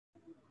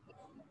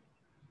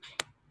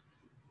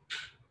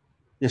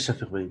Yes,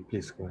 Shafiq bhai,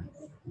 please go ahead.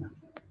 Yeah.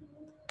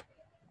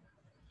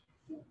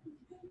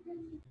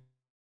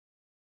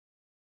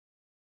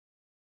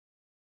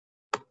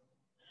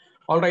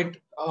 All right.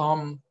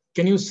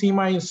 Can you see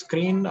my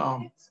screen?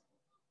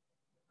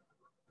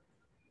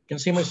 Can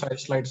see my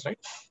slides, right?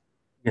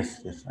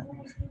 Yes, yes, I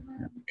can see.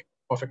 Yeah.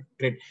 Perfect.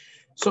 Great.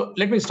 So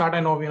let me start.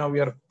 I know we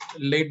are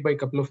late by a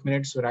couple of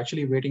minutes. We're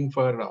actually waiting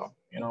for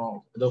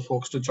the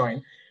folks to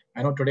join.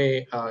 I know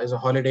today is a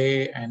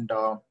holiday, and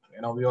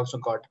we also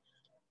got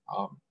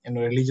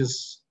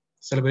religious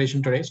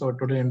celebration today. So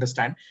totally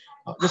understand.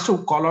 Just to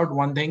call out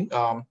one thing,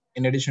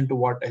 in addition to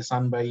what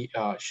Hassan Bhai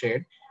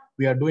shared,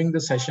 we are doing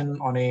this session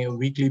on a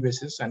weekly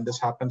basis, and this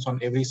happens on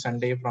every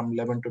Sunday from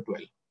 11 to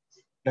 12.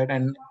 Right,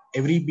 and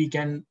every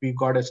weekend we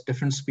got a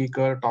different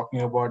speaker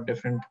talking about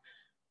different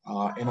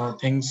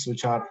things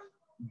which are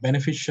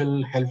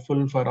beneficial,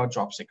 helpful for our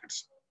job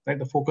seekers. Right,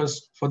 the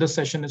focus for this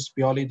session is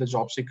purely the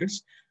job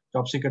seekers.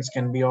 Job seekers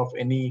can be of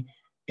any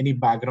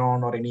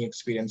background or any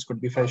experience, could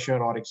be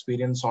fresher or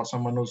experience or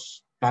someone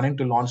who's planning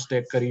to launch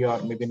their career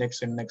maybe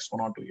next 1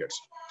 or 2 years.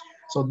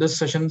 So this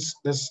sessions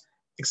this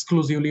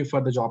exclusively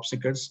for the job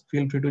seekers.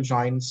 Feel free to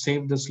join,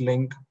 save this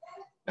link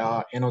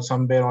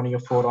somewhere on your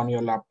phone, on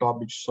your laptop,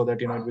 which so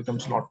that it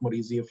becomes a lot more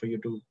easier for you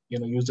to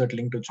use that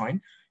link to join.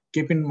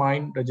 Keep in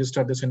mind,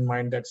 register this in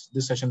mind, that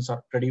these sessions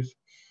are pretty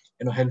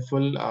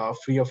helpful,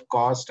 free of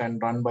cost,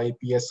 and run by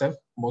PSF.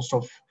 Most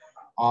of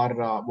our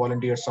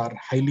volunteers are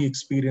highly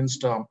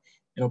experienced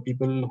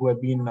people who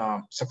have been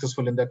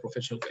successful in their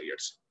professional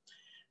careers.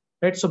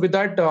 Right, so with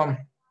that,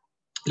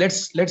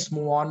 let's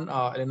move on.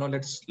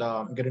 Let's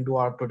get into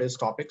our today's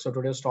topic. So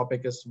today's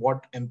topic is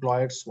what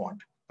employers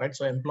want. Right,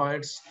 so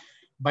employers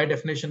by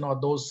definition are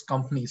those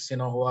companies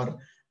who are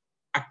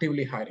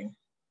actively hiring,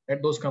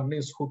 right? Those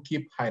companies who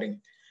keep hiring,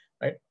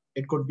 right?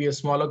 It could be a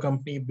smaller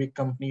company, big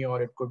company,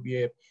 or it could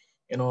be a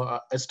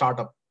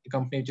startup, a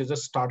company which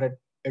just started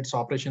its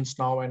operations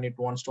now and it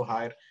wants to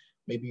hire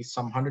maybe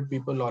some 100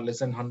 people or less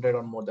than 100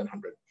 or more than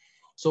 100.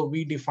 So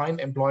we define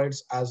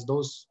employers as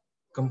those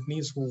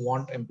companies who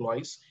want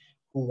employees,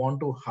 who want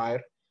to hire,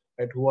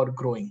 right, who are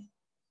growing.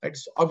 Right,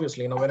 so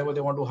obviously whenever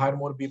they want to hire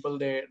more people,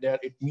 they are,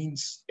 it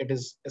means it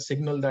is a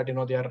signal that they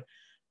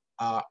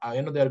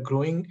are they're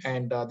growing,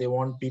 and they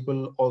want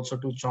people also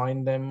to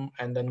join them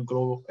and then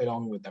grow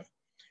along with them.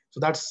 So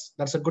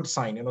that's a good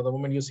sign. The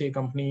moment you see a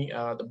company,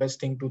 the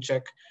best thing to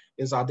check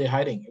is, are they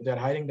hiring? If they're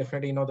hiring,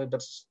 definitely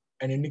that's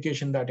an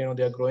indication that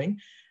they're growing,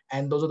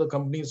 and those are the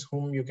companies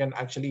whom you can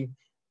actually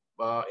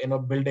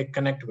build a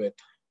connect with,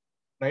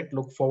 right?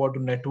 Look forward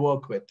to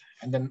network with,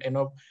 and then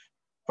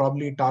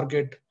probably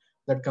target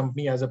that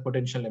company as a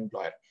potential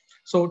employer.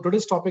 So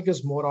today's topic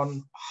is more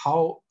on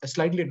how a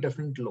slightly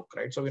different look,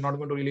 right? So we're not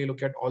going to really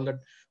look at all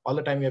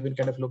the time. We have been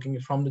kind of looking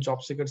from the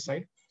job seeker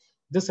side.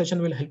 This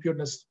session will help you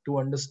to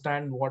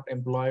understand what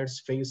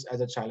employers face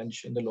as a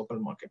challenge in the local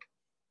market,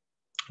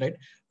 right?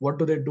 What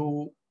do they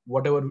do,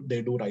 whatever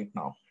they do right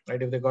now,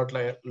 right? If they got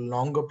like a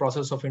longer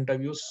process of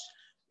interviews,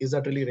 is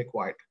that really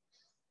required?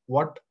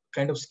 What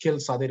kind of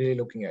skills are they really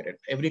looking at it?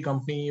 Every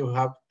company, you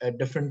have a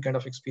different kind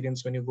of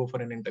experience when you go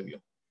for an interview.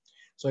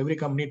 So every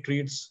company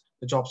treats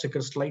the job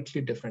seeker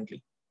slightly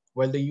differently.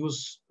 While they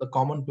use the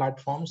common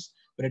platforms,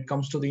 when it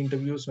comes to the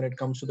interviews, when it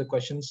comes to the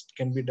questions,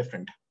 can be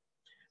different,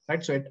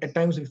 right? So at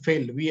times we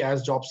fail. We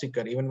as job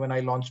seeker, even when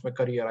I launched my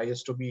career, I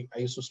used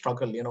to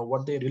struggle.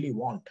 What they really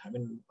want. I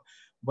mean,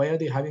 why are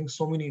they having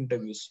so many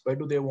interviews? Why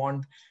do they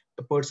want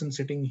the person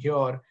sitting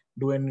here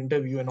do an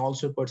interview, and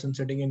also a person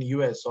sitting in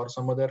US or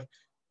some other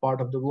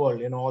part of the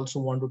world, also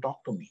want to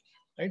talk to me,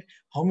 right?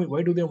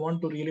 Why do they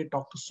want to really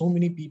talk to so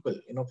many people,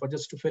 for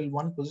just to fill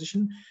one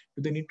position?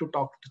 Do they need to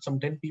talk to some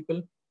 10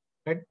 people,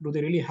 right? Do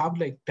they really have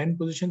like 10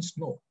 positions?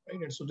 No,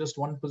 right? And so just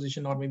one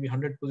position or maybe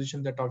 100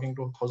 positions, they're talking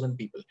to 1,000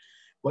 people.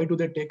 Why do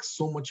they take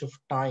so much of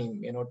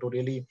time, to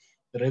really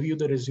review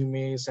the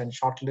resumes and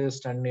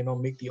shortlist and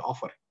make the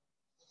offer?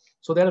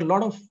 So there are a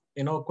lot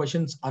of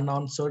questions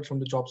unanswered from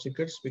the job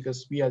seekers,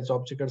 because we as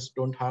job seekers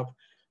don't have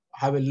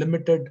a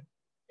limited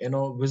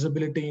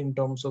visibility in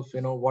terms of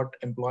what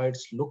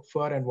employers look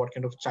for and what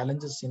kind of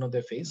challenges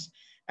they face.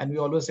 And we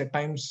always at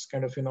times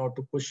kind of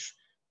to push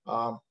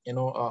our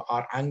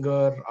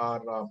anger,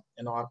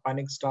 our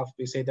panic stuff.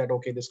 We say that,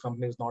 okay, this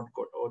company is not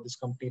good, or this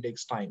company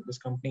takes time, this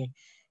company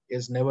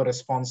is never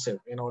responsive.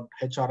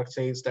 HR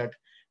says that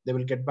they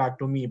will get back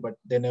to me, but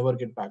they never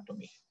get back to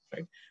me,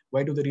 right?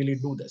 Why do they really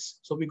do this?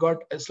 So we got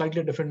a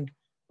slightly different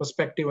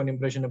perspective and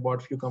impression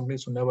about few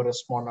companies who never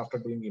respond after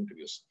doing the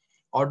interviews.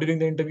 Or during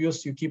the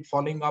interviews, you keep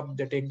following up,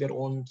 they take their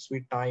own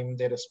sweet time,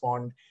 they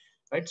respond,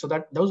 right? So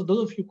that those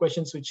are a few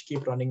questions which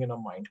keep running in our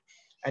mind.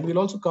 And we'll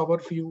also cover a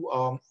few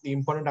the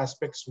important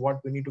aspects what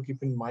we need to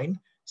keep in mind,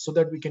 so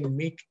that we can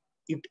make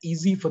it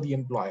easy for the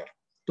employer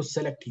to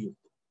select you,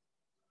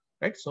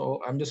 right? So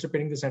I'm just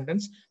repeating the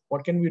sentence.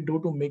 What can we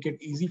do to make it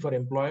easy for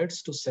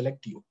employers to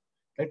select you,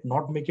 right?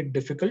 Not make it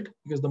difficult,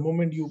 because the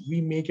moment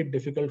we make it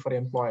difficult for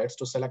employers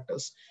to select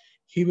us,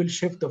 he will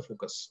shift the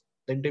focus.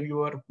 The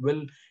interviewer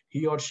will,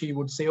 he or she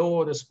would say,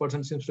 oh, this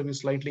person seems to be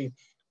slightly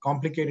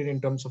complicated in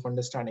terms of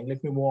understanding.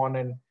 Let me move on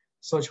and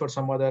search for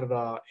some other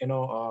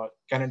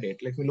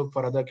candidate. Let me look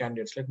for other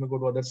candidates. Let me go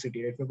to other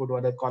city. Let me go to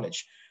other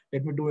college.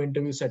 Let me do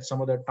interviews at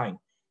some other time.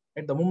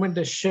 At the moment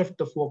they shift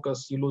the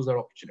focus, you lose that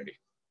opportunity.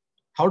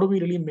 How do we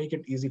really make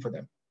it easy for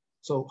them?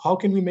 So how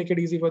can we make it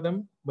easy for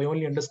them? By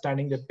only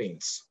understanding their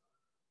pains,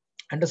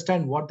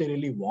 understand what they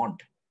really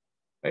want,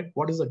 right?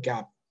 What is the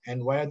gap,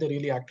 and why are they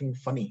really acting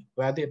funny?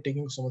 Why are they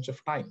taking so much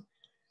of time?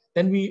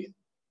 Then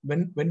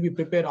when we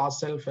prepare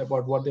ourselves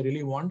about what they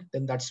really want,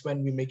 then that's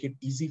when we make it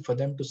easy for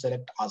them to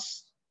select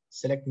us,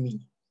 select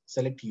me,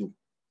 select you,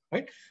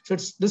 right? So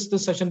it's this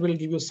session will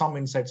give you some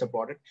insights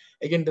about it.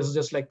 Again, this is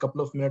just like a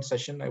couple of minutes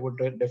session. I would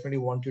definitely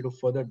want you to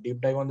further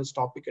deep dive on this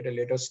topic at a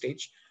later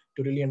stage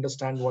to really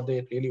understand what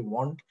they really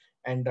want,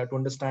 and to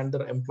understand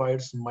their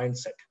employer's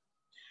mindset.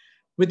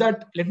 With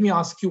that, let me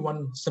ask you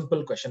one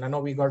simple question. I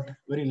know we got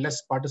very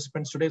less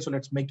participants today, so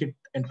let's make it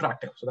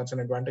interactive. So that's an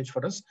advantage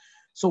for us.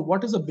 So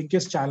what is the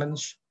biggest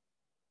challenge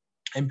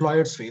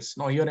employers face?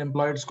 Now here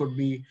employers could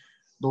be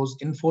those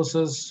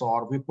Infosys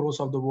or Wipros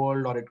of the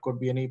world, or it could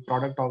be any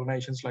product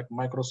organizations like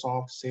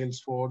Microsoft,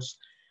 Salesforce,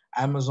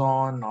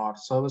 Amazon, or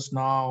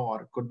ServiceNow,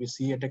 or it could be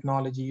CA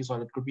Technologies, or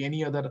it could be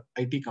any other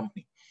IT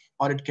company,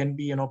 or it can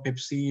be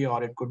Pepsi,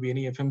 or it could be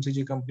any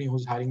FMCG company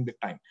who's hiring big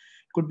time.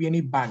 It could be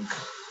any bank,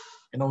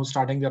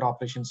 starting their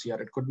operations here.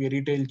 It could be a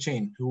retail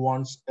chain who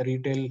wants a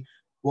retail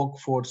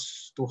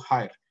workforce to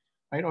hire,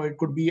 right? Or it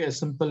could be a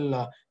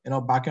simple,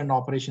 back-end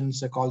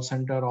operations, a call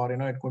center, or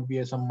it could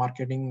be some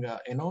marketing,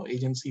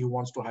 agency who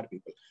wants to hire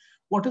people.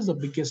 What is the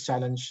biggest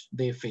challenge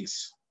they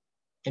face?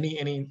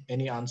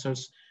 Any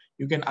answers?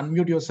 You can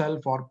unmute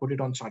yourself or put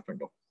it on chat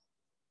window.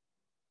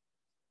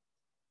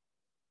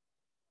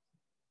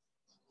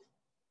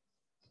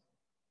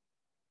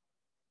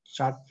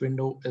 Chat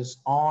window is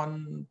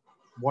on.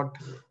 What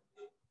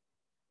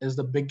is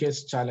the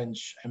biggest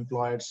challenge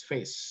employers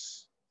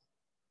face?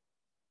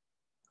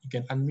 You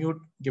can unmute,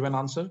 give an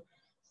answer,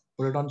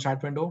 put it on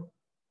chat window.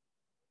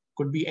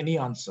 Could be any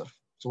answer.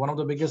 So one of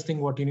the biggest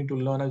thing what you need to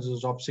learn as a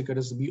job seeker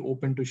is be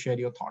open to share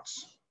your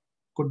thoughts.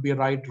 Could be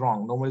right,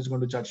 wrong. Nobody's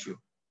going to judge you.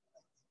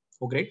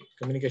 Oh, great.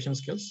 Communication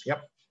skills.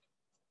 Yep.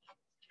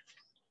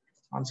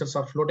 Answers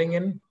are floating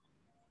in.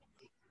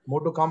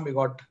 More to come. We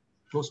got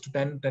close to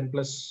 10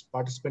 plus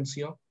participants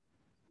here.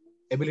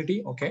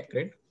 Ability. Okay,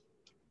 great.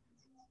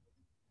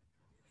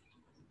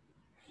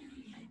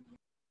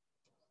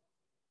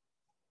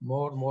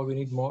 More, we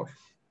need more.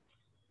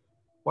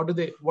 What are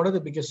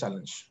the biggest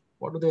challenge?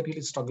 What do they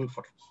really struggle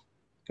for?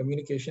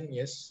 Communication,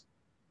 yes.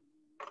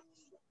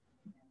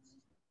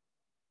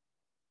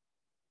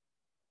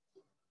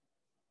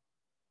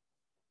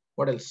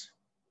 What else?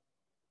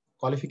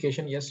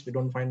 Qualification, yes. We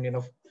don't find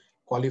enough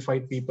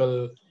qualified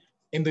people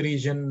in the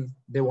region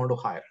they want to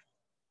hire.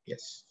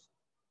 Yes.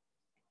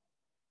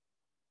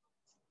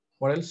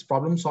 What else?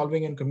 Problem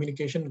solving and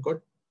communication. Good.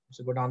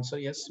 It's a good answer.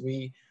 Yes,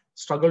 we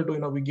struggle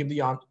to, we give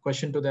the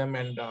question to them,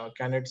 and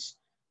candidates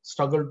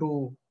struggle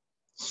to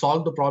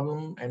solve the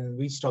problem, and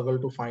we struggle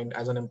to find,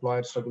 as an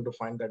employer, struggle to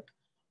find that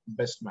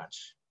best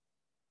match.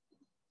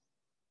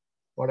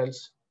 What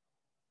else?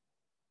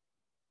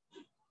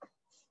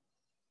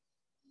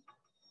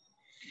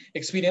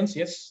 Experience.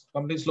 Yes,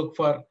 companies look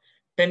for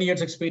 10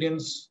 years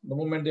experience. The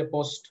moment they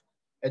post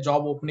a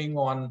job opening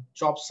on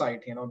job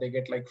site, they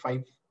get like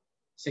 5,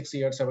 6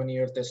 years, 7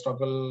 years. They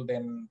struggle.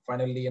 Then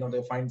finally,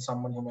 they find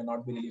someone who may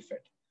not be really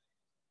fit.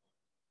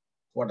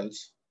 What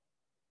else?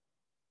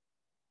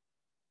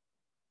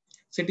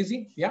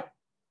 CTC. Yeah.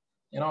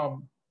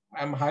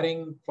 I'm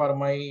hiring for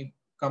my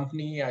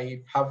company.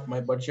 I have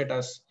my budget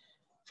as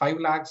 5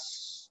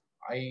 lakhs.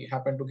 I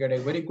happen to get a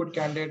very good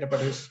candidate,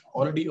 but he's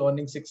already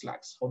earning 6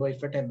 lakhs. How do I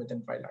fit him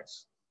within 5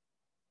 lakhs?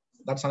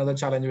 That's another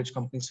challenge which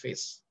companies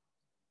face.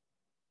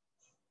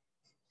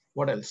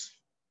 What else?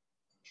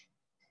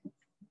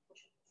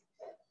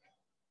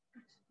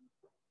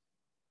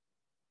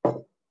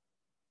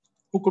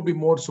 Who could be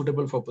more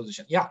suitable for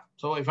position? Yeah.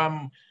 So if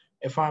I'm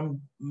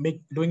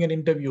doing an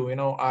interview,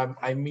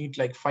 I meet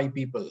like 5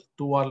 people,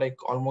 2 are like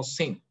almost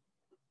same.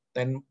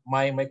 Then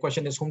my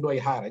question is, whom do I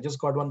hire? I just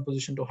got one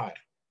position to hire.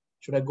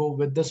 Should I go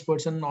with this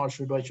person, or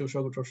should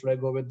I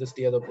go with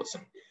the other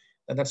person?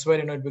 And that's where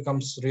it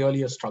becomes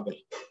really a struggle.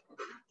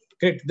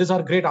 Great, these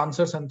are great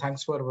answers, and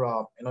thanks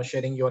for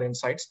sharing your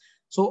insights.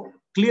 So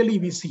clearly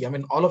we see,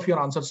 all of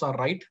your answers are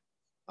right.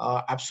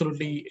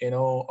 Absolutely,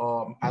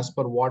 as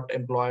per what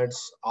employers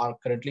are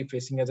currently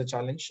facing as a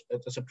challenge,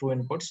 as a true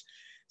inputs.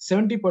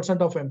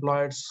 70% of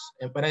employers,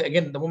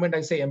 again, the moment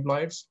I say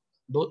employers,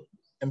 those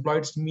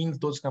employers means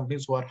those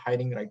companies who are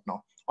hiring right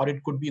now, or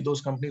it could be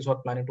those companies who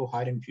are planning to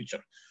hire in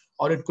future,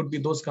 or it could be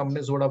those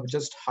companies who would have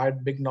just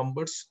hired big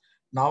numbers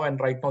now, and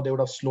right now they would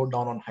have slowed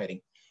down on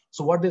hiring.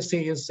 So what they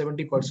say is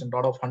 70%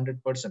 out of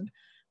 100%,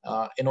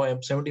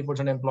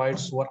 70%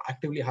 employers who are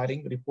actively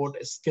hiring report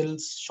a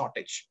skills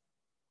shortage,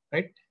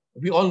 right?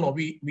 We all know,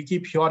 we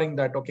keep hearing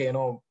that, okay,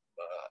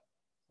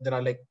 there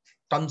are like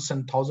tons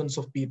and thousands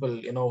of people,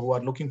 who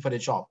are looking for a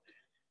job.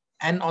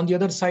 And on the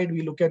other side,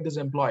 we look at these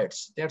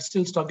employers, they're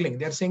still struggling.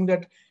 They're saying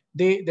that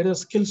there is a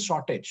skills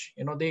shortage.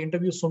 They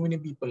interview so many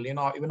people.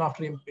 Even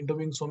after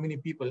interviewing so many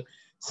people,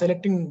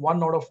 selecting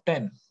 1 out of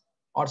 10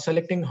 or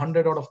selecting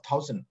 100 out of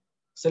 1,000,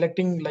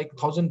 selecting like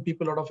 1,000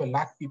 people out of a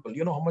lakh people.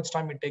 You know how much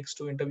time it takes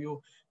to interview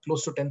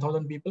close to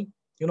 10,000 people.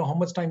 You know how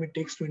much time it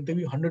takes to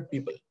interview 100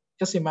 people.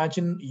 Just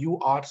imagine you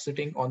are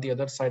sitting on the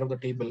other side of the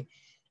table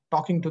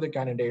talking to the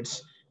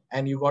candidates,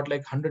 and you got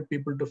like 100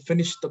 people to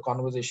finish the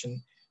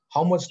conversation.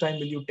 How much time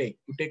will you take?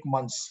 You take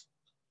months.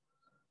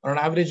 On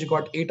average, you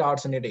got 8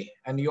 hours in a day,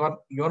 and you're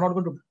not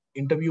going to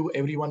interview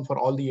everyone for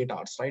all the 8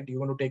 hours, right?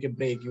 You're going to take a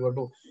break.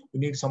 You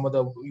need some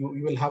other,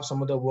 you will have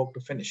some other work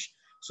to finish.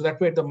 So that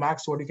way, at the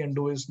max, what you can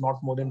do is not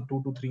more than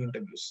 2 to 3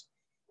 interviews.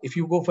 If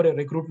you go for a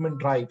recruitment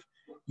drive,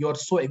 you're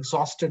so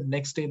exhausted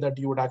next day that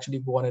you would actually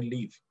go on a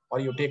leave, or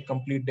you take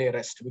complete day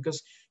rest,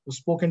 because you've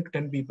spoken to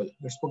 10 people,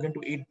 you've spoken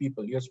to 8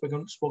 people, you've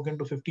spoken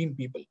to 15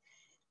 people.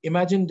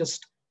 Imagine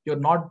just you're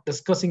not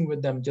discussing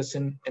with them just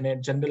in a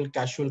general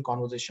casual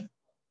conversation.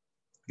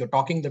 You're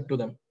talking to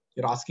them,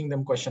 you're asking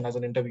them question as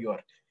an interviewer,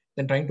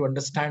 then trying to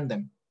understand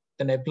them,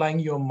 then applying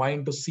your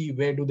mind to see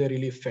where do they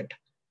really fit.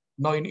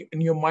 Now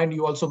in your mind,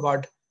 you also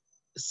got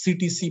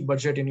CTC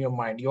budget in your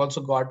mind. You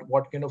also got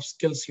what kind of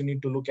skills you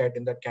need to look at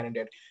in that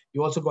candidate.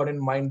 You also got in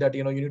mind that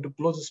you need to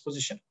close this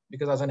position,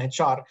 because as an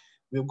HR,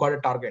 we've got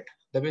a target.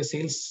 The way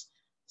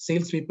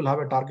salespeople have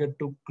a target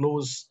to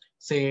close,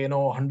 say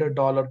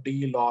 $100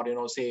 deal,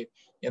 or say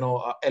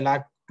a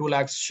lakh, 2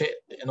 lakhs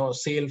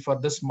sale for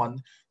this month.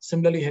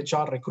 Similarly,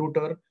 HR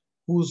recruiter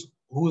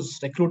who's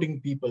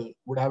recruiting people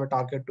would have a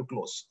target to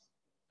close,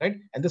 right?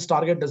 And this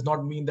target does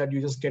not mean that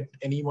you just get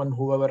anyone,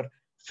 whoever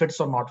fits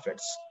or not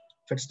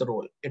fits the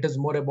role. It is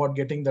more about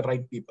getting the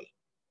right people.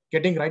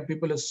 Getting right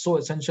people is so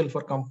essential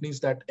for companies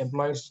that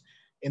employers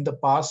in the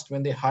past,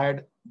 when they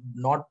hired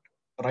not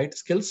right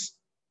skills,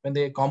 when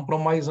they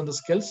compromise on the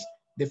skills,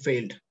 they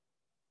failed.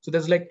 So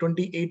there's like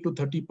 28 to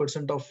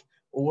 30% of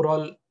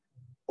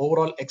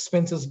overall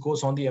expenses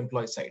goes on the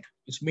employee side,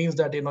 which means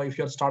that if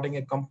you're starting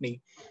a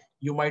company,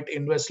 you might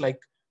invest like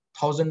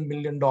 $1,000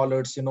 million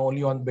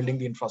only on building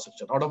the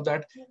infrastructure. Out of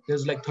that,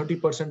 there's like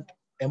 30%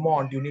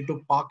 amount you need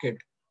to park it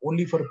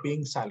only for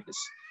paying salaries.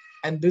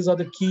 And these are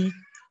the key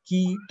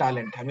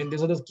talent. I mean,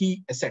 these are the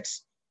key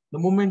assets. The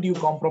moment you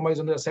compromise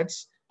on the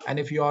assets, and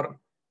if your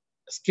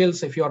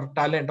skills, if your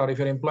talent, or if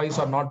your employees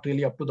are not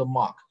really up to the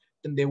mark,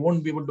 then they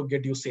won't be able to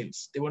get you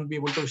sales. They won't be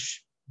able to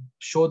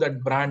show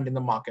that brand in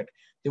the market.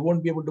 They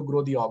won't be able to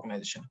grow the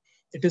organization.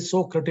 It is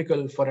so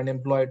critical for an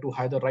employer to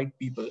hire the right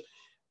people,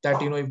 that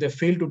if they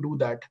fail to do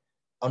that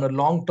on a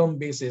long-term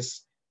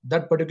basis,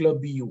 that particular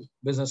BU,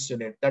 business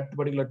unit, that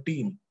particular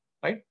team,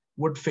 right,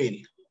 would fail.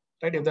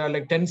 Right? If there are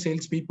like 10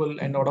 salespeople,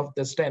 and out of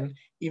this 10,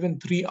 even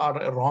 3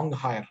 are a wrong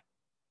hire,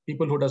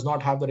 people who does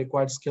not have the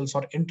required skills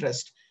or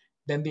interest,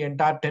 then the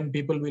entire 10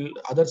 people will,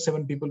 other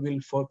 7 people will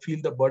feel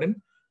the burden.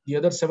 The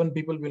other 7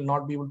 people will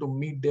not be able to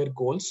meet their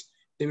goals.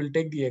 They will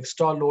take the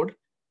extra load,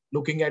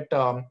 looking at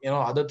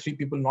other 3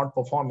 people not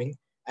performing,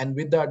 and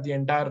with that, the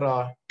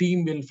entire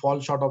team will fall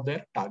short of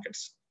their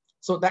targets.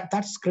 So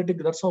that's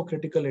critical. That's how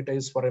critical it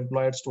is for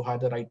employers to hire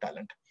the right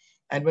talent.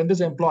 And when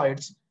these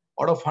employees,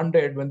 out of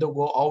 100, when they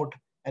go out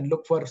and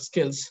look for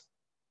skills,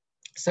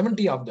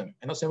 70 of them,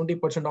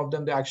 70% of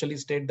them, they actually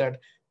state that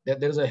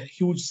there is a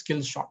huge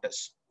skills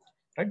shortage,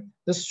 right?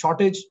 This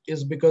shortage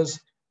is because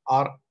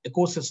our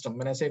ecosystem,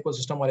 when I say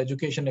ecosystem, our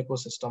education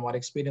ecosystem, our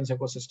experience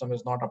ecosystem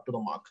is not up to the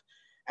mark.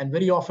 And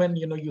very often,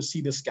 you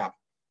see this gap.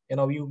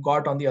 You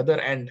got on the other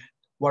end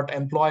what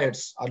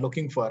employers are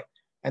looking for,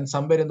 and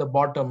somewhere in the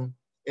bottom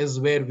is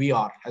where we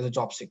are as a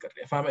job seeker.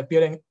 If I'm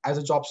appearing as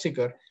a job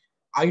seeker,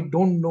 I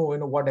don't know,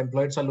 what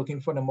employers are looking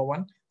for, number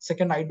one.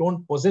 Second, I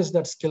don't possess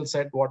that skill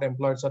set, what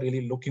employers are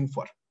really looking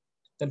for.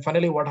 Then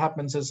finally, what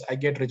happens is I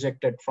get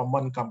rejected from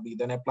one company,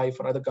 then I apply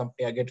for other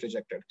company, I get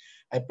rejected.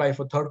 I apply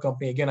for third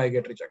company, again, I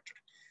get rejected.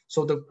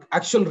 So the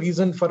actual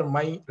reason for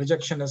my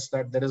rejection is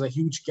that there is a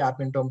huge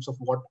gap in terms of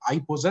what I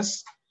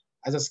possess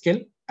as a skill,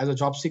 as a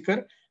job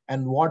seeker,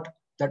 and what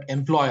that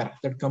employer,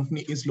 that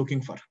company is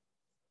looking for.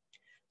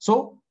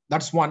 So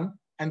that's one.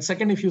 And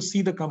second, if you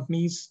see the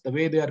companies, the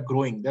way they're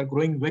growing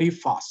very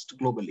fast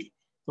globally.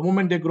 The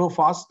moment they grow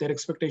fast, their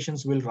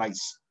expectations will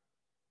rise.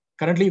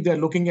 Currently, if they're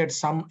looking at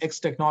some X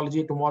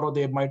technology, tomorrow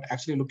they might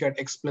actually look at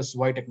X plus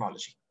Y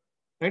technology,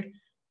 right?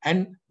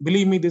 And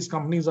believe me, these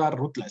companies are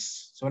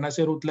ruthless. So when I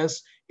say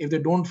ruthless, if they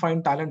don't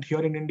find talent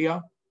here in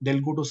India,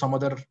 they'll go to some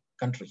other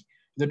country.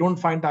 If they don't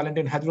find talent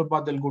in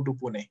Hyderabad, they'll go to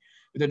Pune.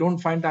 If they don't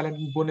find talent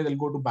in Pune, they'll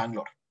go to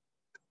Bangalore.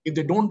 If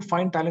they don't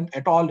find talent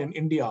at all in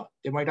India,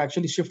 they might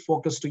actually shift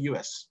focus to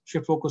US,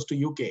 shift focus to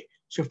UK,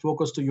 shift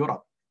focus to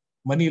Europe,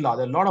 Manila.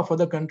 There are a lot of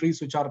other countries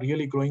which are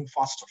really growing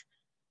faster.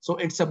 So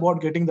it's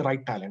about getting the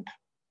right talent.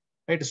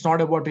 Right? It's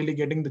not about really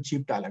getting the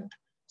cheap talent.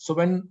 So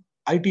when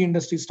IT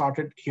industry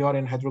started here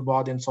in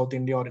Hyderabad, in South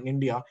India, or in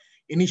India,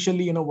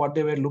 initially, what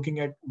they were looking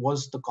at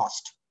was the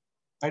cost.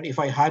 Right? If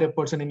I hire a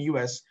person in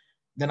US,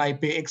 then I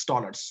pay X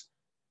dollars.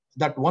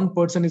 That one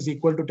person is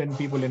equal to 10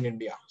 people in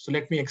India. So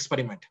let me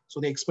experiment. So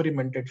they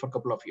experimented for a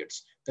couple of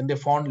years. Then they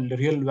found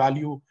real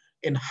value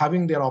in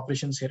having their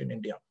operations here in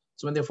India.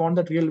 So when they found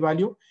that real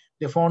value,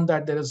 they found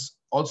that there is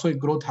also a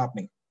growth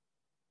happening.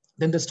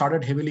 Then they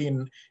started heavily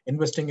in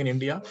investing in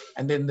India,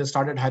 and then they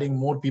started hiring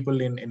more people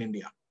in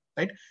India,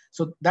 right?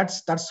 So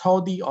that's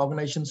how the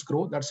organizations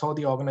grow. That's how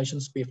the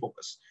organizations pay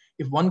focus.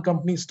 If one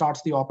company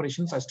starts the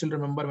operations, I still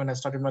remember when I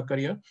started my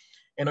career,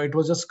 it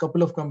was just a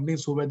couple of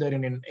companies who were there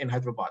in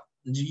Hyderabad: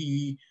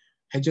 GE,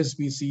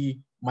 HSBC,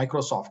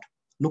 Microsoft.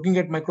 Looking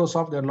at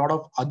Microsoft, there are a lot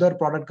of other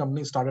product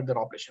companies started their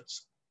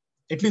operations,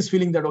 at least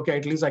feeling that, okay,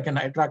 at least I can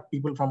attract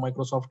people from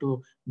Microsoft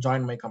to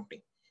join my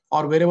company.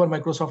 Or wherever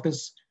Microsoft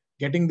is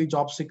getting the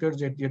job seekers,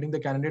 getting the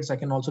candidates, I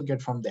can also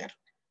get from there.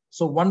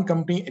 So one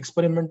company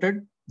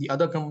experimented, the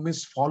other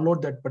companies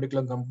followed that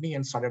particular company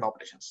and started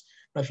operations.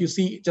 Now, if you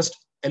see, just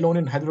alone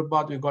in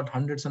Hyderabad, we've got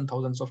hundreds and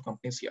thousands of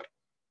companies here,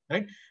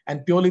 right?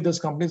 And purely these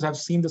companies have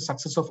seen the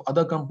success of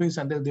other companies,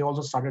 and they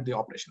also started the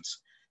operations.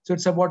 So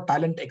it's about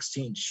talent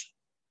exchange,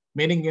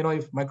 meaning,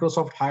 if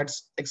Microsoft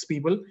hires X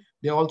people,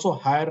 they also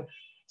hire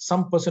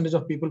some percentage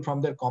of people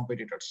from their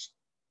competitors,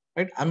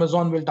 right?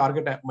 Amazon will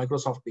target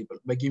Microsoft people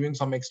by giving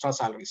some extra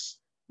salaries,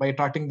 by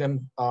attracting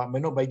them,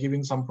 by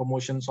giving some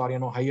promotions, or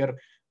higher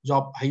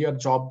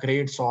job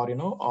grades,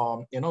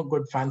 or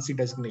good fancy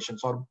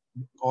designations,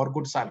 or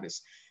good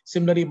salaries.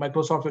 Similarly,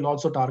 Microsoft will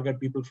also target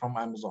people from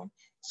Amazon.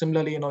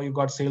 Similarly, you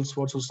got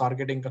Salesforce who's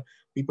targeting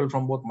people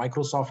from both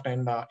Microsoft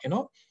and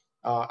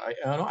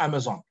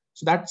Amazon.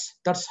 So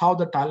that's how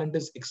the talent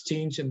is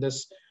exchanged in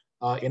this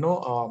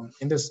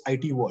in this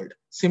IT world.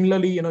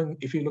 Similarly,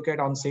 if you look at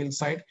on sales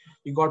side,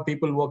 you got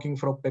people working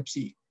for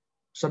Pepsi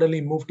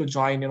suddenly move to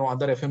join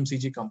other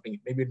FMCG company,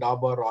 maybe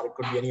Dabur, or it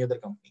could be any other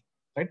company,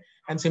 right?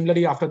 And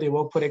similarly, after they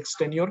work for X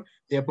tenure,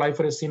 they apply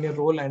for a senior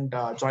role and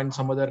join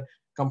some other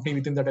company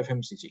within that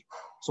FMCG.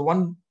 So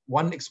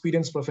one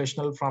experienced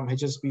professional from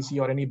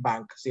HSBC or any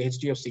bank, say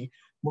HDFC,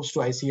 moves to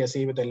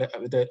ICSA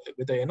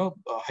with a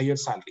higher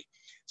salary.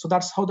 So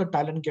that's how the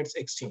talent gets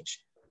exchanged.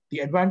 The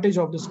advantage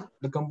of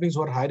the companies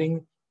who are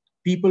hiring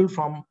people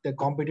from their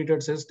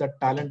competitors is that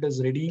talent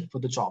is ready for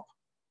the job,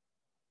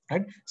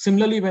 right?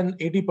 Similarly, when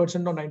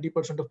 80% or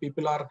 90% of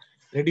people are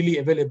readily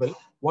available,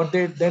 what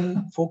they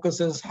then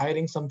focus is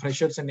hiring some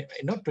freshers and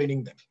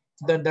training them.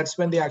 Then that's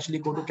when they actually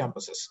go to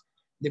campuses,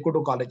 they go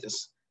to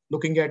colleges,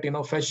 looking at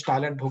fresh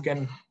talent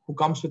who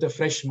comes with a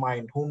fresh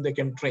mind, whom they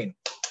can train.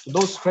 So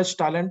those fresh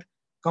talent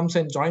comes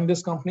and join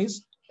these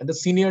companies, and the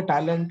senior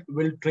talent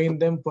will train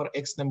them for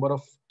X number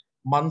of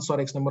months or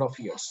X number of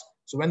years.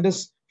 So when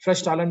this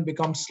fresh talent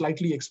becomes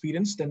slightly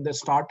experienced, then they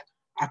start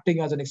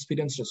acting as an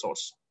experienced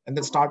resource, and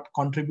they start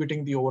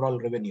contributing the overall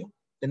revenue.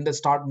 Then they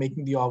start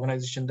making the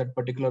organization, that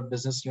particular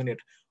business unit,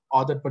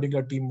 or that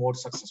particular team more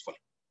successful,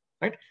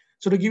 right?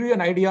 So to give you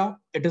an idea,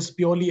 it is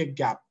purely a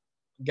gap.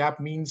 Gap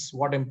means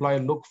what employer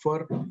look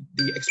for,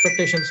 the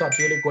expectations are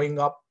really going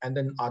up, and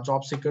then our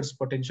job seekers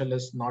potential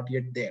is not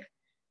yet there.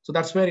 So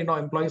that's where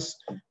employees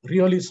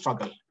really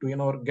struggle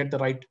to get the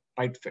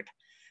right fit.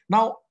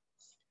 Now,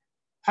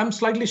 I'm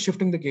slightly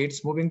shifting the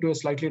gates, moving to a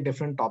slightly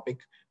different topic,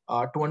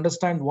 to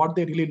understand what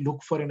they really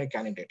look for in a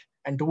candidate.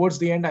 And towards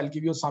the end, I'll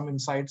give you some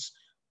insights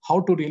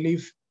how to really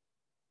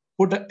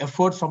put an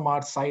effort from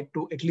our side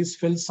to at least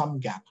fill some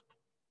gap,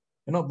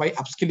 by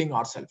upskilling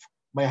ourselves,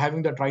 by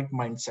having that right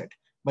mindset,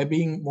 by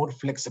being more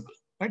flexible,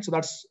 right? So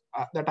that's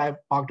that I've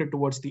parked it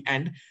towards the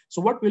end.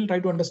 So what we'll try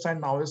to understand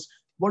now is,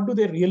 what do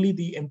they really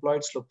the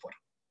employers look for?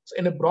 So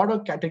in a broader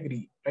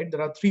category, right,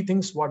 there are three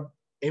things what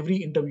every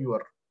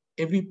interviewer,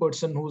 every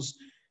person who's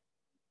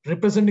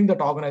representing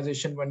that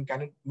organization,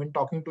 when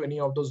talking to any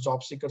of those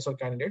job seekers or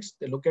candidates,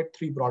 they look at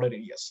three broader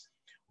areas.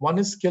 One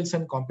is skills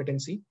and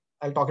competency.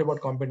 I'll talk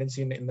about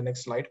competency in the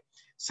next slide.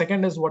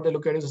 Second is what they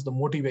look at is the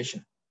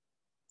motivation.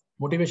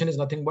 Motivation is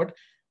nothing but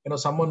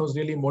someone who's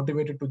really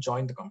motivated to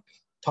join the company.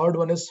 Third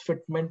one is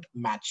fitment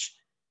match,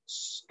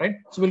 right?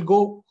 So we'll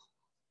go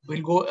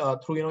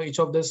through each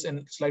of this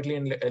in slightly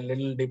in a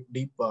little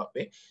deep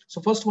way.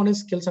 So first one is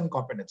skills and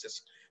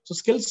competences. So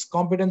skills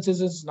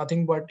competences is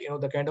nothing but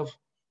the kind of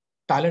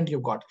talent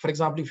you've got. For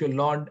example, if you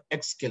learned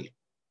X skill,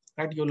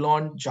 right? You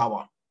learned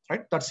Java,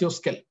 right? That's your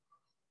skill.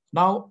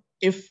 Now,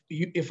 if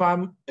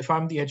I'm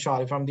the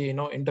HR, if I'm the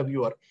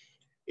interviewer,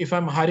 if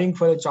I'm hiring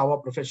for a Java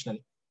professional,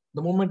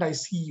 the moment I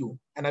see you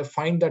and I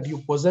find that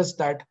you possess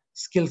that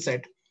skill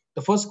set,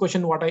 the first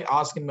question what I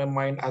ask in my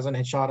mind as an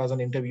HR, as an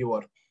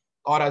interviewer,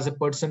 or as a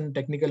person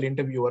technical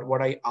interviewer,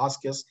 what I ask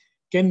is,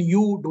 can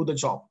you do the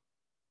job?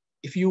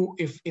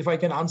 If I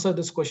can answer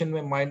this question in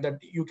my mind that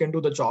you can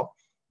do the job,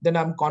 then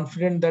I'm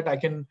confident that I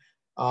can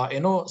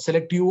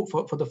select you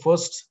for the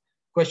first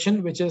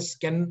question, which is,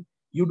 can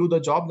you do the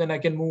job? Then I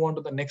can move on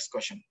to the next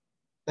question.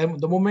 Then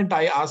the moment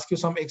I ask you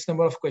some X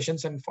number of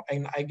questions and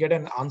I get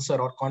an answer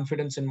or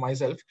confidence in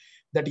myself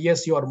that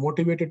yes, you are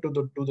motivated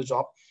to do the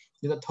job.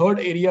 The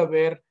third area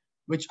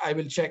which I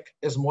will check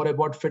is more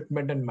about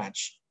fitment and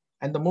match.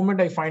 And the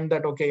moment I find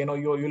that, okay,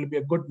 you'll be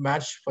a good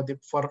match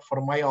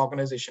for my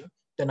organization,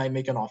 then I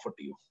make an offer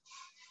to you.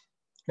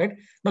 Right?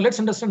 Now let's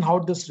understand how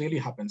this really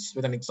happens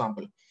with an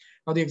example.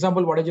 Now the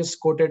example what I just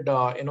quoted,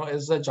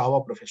 is a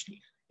Java professional.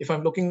 If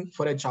I'm looking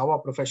for a Java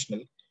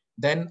professional,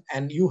 then,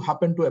 and you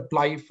happen to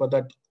apply for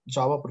that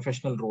Java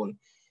professional role,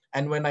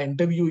 and when I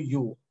interview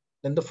you,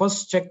 then the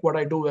first check what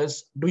I do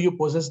is, do you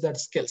possess that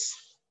skills?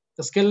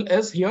 The skill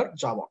is here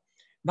Java.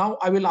 Now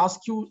I will ask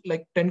you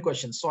like 10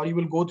 questions, or you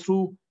will go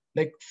through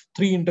like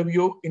three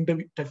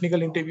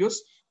technical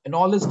interviews, and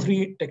all these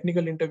three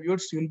technical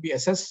interviews you will be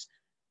assessed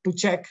to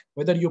check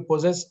whether you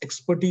possess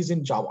expertise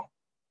in Java,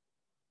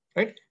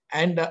 right?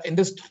 And in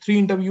this three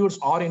interviews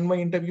or in my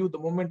interview, the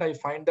moment I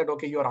find that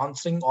okay, you are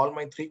answering all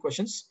my three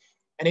questions,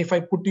 and if I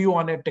put you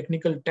on a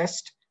technical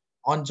test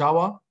on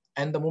Java,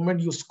 and the moment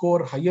you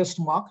score highest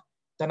mark,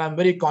 then I'm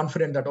very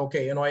confident that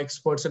okay, X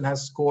person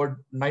has scored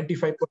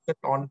 95%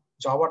 on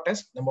Java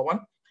test, number one.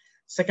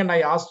 Second,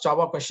 I asked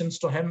Java questions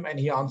to him, and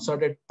he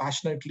answered it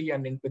passionately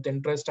and with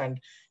interest, and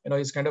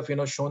he's kind of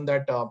shown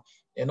that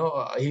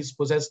he's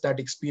possessed that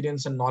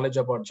experience and knowledge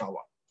about Java,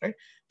 right?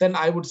 Then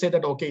I would say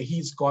that okay,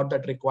 he's got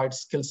that required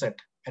skill set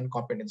and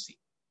competency.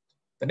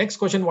 The next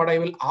question what I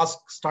will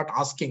start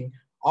asking,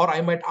 or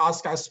I might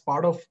ask as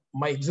part of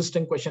my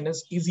existing question,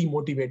 is he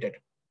motivated?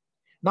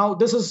 Now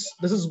this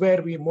is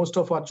where we most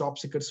of our job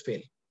seekers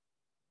fail.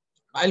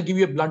 I'll give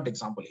you a blunt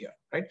example here,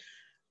 right?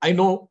 I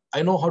know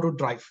how to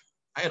drive.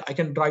 I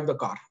can drive the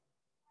car,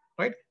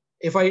 right?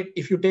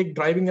 If you take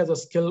driving as a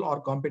skill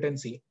or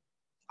competency,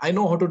 I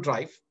know how to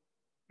drive,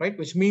 right?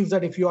 Which means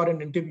that if you are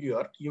an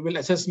interviewer, you will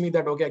assess me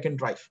that okay, I can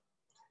drive.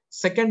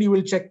 Second, you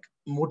will check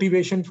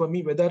motivation for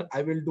me, whether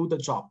I will do the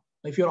job.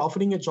 If you're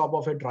offering a job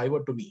of a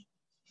driver to me,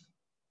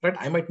 right,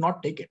 I might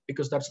not take it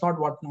because that's not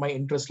what my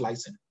interest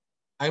lies in.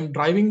 I'm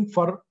driving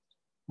for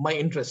my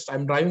interest.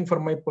 I'm driving for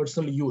my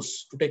personal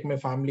use to take my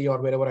family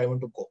or wherever I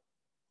want to go.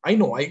 I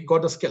know I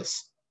got the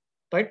skills,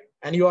 right?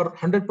 And you are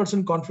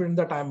 100% confident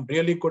that I'm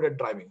really good at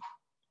driving,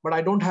 but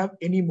I don't have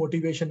any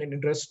motivation and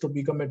interest to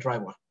become a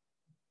driver.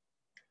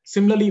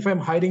 Similarly, if I'm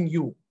hiring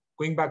you,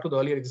 going back to the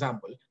earlier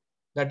example,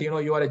 that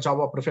you are a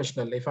Java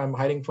professional. If I'm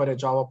hiring for a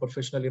Java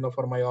professional,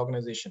 for my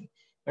organization,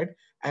 right?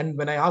 And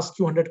when I ask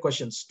you 100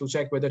 questions to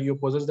check whether you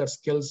possess that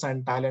skills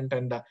and talent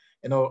and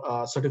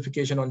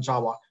certification on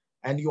Java,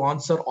 and you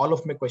answer all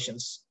of my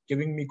questions,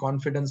 giving me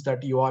confidence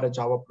that you are a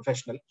Java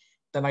professional,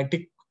 then I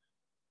tick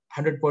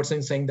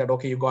 100% saying that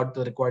okay, you got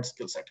the required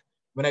skill set.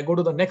 When I go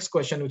to the next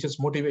question, which is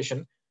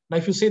motivation, now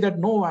if you say that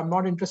no, I'm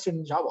not interested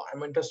in Java,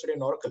 I'm interested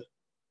in Oracle,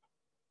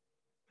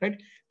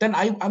 right? Then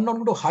I'm not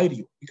going to hire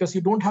you because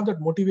you don't have that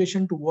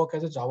motivation to work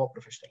as a Java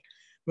professional.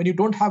 When you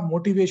don't have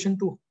motivation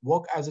to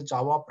work as a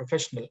Java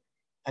professional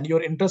and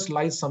your interest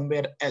lies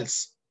somewhere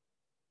else,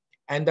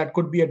 and that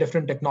could be a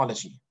different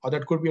technology, or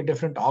that could be a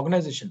different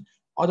organization,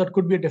 or that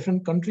could be a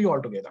different country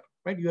altogether,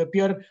 right? You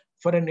appear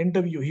for an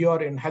interview here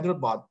in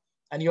Hyderabad,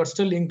 and you're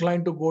still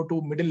inclined to go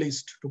to Middle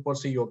East to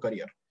pursue your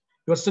career.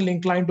 You're still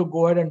inclined to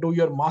go ahead and do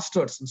your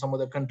masters in some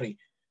other country.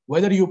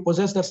 Whether you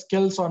possess the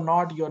skills or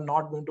not, you're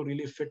not going to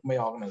really fit my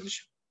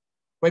organization.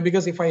 Why?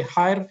 Because if I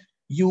hire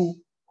you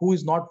who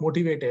is not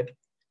motivated,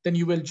 then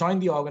you will join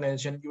the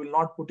organization, you will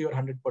not put your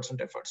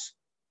 100% efforts.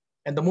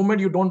 And the moment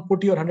you don't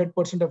put your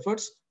 100%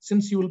 efforts,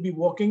 since you will be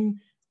working,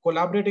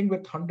 collaborating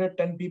with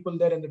 110 people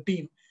there in the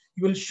team,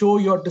 you will show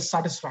your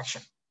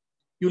dissatisfaction.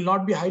 You will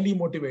not be highly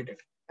motivated.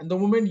 And the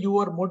moment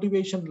your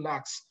motivation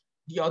lacks,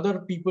 the other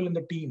people in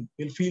the team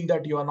will feel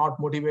that you are not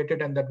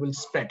motivated, and that will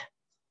spread.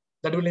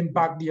 That will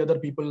impact the other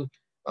people,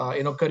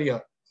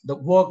 career. The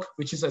work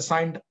which is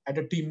assigned at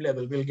a team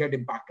level will get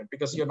impacted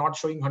because you're not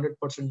showing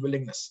 100%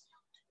 willingness.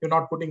 You're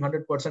not putting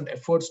 100%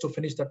 efforts to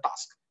finish the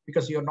task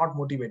because you're not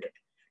motivated.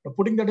 Now,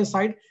 putting that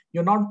aside,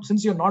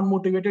 since you're not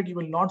motivated, you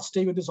will not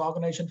stay with this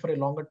organization for a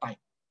longer time.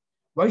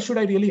 Why should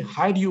I really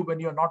hire you when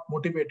you're not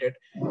motivated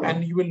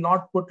and you will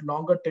not put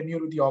longer tenure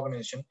with the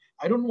organization?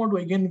 I don't want to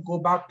again go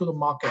back to the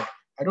market.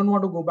 I don't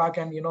want to go back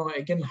and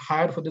again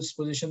hire for this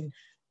position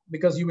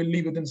because you will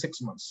leave within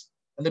 6 months.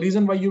 And the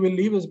reason why you will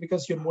leave is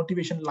because your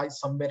motivation lies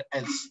somewhere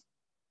else.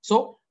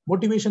 So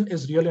motivation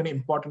is really an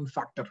important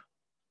factor.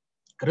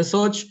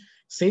 Research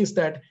says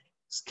that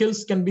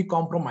skills can be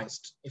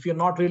compromised. If you're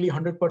not really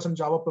 100%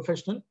 Java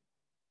professional,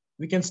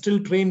 we can still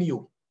train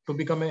you to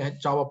become a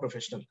Java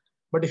professional.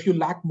 But if you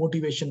lack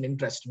motivation,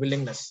 interest,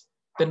 willingness,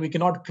 then we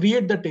cannot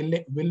create that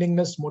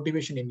willingness,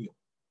 motivation in you.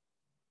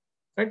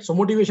 Right? So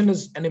motivation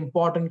is an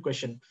important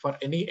question for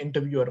any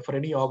interviewer, for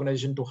any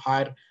organization to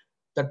hire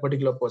that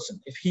particular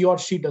person. If he or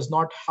she does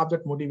not have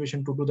that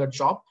motivation to do that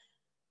job,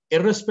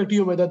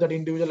 irrespective of whether that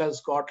individual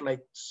has got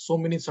like so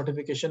many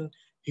certification,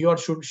 he or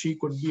she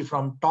could be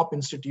from top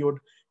institute,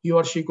 he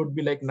or she could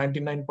be like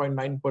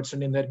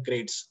 99.9% in their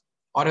grades,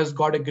 or has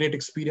got a great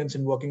experience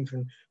in working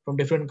from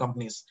different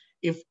companies.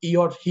 If he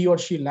or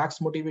she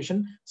lacks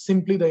motivation,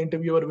 simply the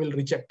interviewer will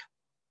reject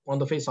on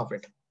the face of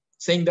it,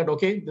 saying that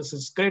okay, this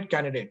is great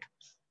candidate,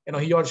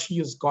 he or she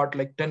has got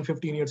like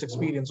 10-15 years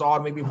experience, or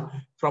maybe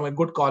from a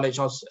good college,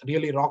 or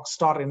really rock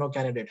star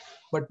candidate,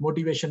 but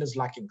motivation is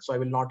lacking, so I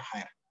will not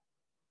hire.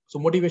 So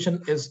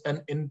motivation is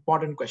an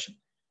important question.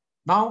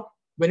 Now,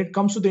 when it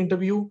comes to the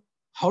interview,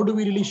 how do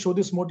we really show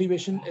this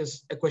motivation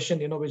is a question,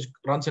 which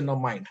runs in our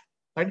mind,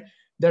 right?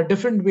 There are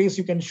different ways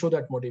you can show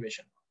that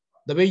motivation.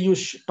 The way you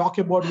talk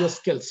about your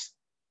skills,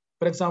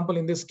 For example,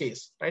 in this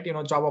case, right,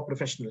 Java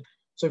professional.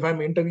 So if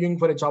I'm interviewing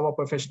for a Java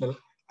professional,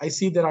 I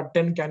see there are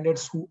 10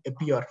 candidates who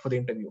appear for the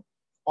interview.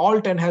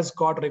 All 10 has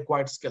got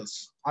required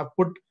skills. I've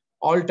put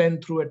all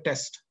 10 through a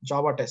test,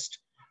 Java test.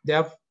 They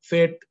have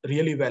fared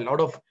really well. Out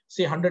of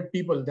say 100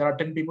 people, there are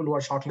 10 people who are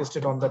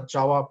shortlisted on the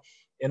Java,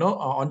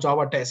 on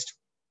Java test.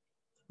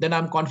 Then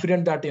I'm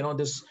confident that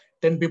this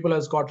 10 people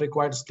has got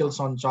required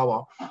skills on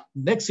Java.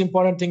 Next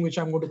important thing which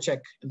I'm going to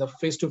check in the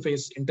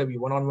face-to-face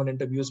interview, one-on-one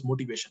interview, is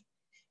motivation.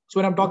 So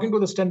when I'm talking to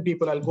this 10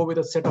 people, I'll go with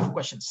a set of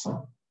questions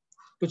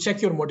to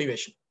check your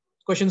motivation.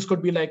 Questions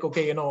could be like,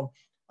 okay,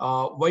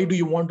 why do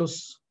you want to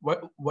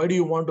why do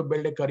you want to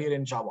build a career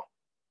in Java?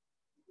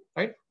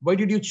 Right? Why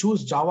did you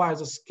choose Java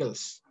as a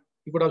skills?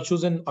 You could have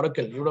chosen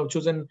Oracle. You would have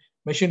chosen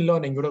machine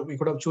learning. You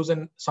could have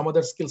chosen some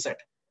other skill set.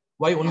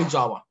 Why only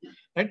Java?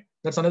 Right?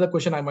 That's another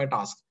question I might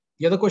ask.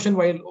 The other question,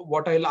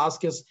 what I'll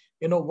ask is,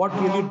 what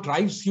really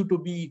drives you to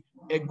be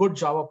a good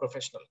Java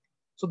professional?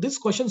 So these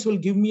questions will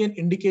give me an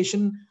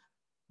indication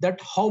that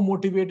how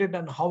motivated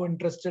and how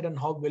interested and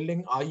how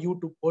willing are you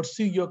to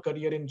pursue your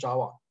career in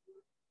Java.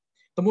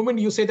 The moment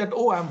you say that,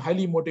 oh, I'm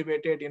highly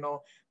motivated,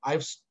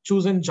 I've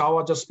chosen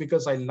Java just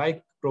because I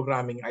like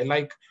programming, I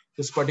like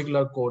this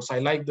particular course, I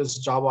like this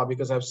Java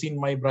because I've seen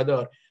my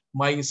brother,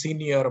 my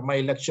senior,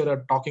 my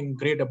lecturer talking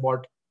great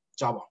about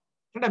Java.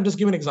 And I'm just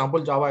giving an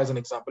example, Java as an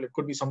example. It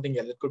could be something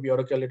else. It could be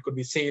Oracle, it could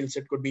be sales,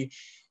 it could be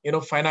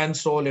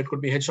finance role, it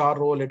could be HR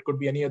role, it could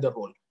be any other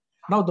role.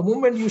 Now, the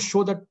moment you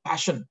show that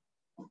passion,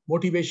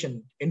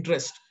 motivation,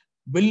 interest,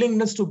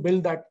 willingness to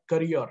build that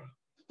career,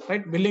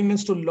 right,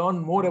 willingness to learn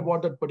more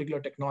about that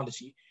particular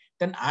technology,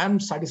 then I'm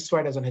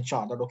satisfied as an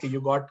HR that, okay, you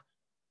got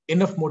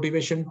enough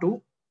motivation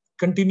to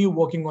continue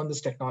working on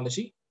this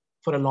technology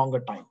for a longer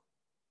time.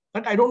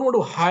 But I don't want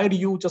to hire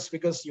you just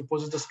because you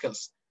possess the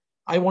skills.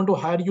 I want to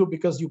hire you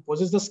because you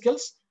possess the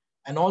skills,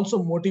 and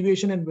also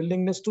motivation and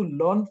willingness to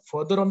learn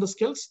further on the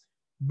skills,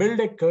 build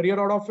a career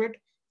out of it,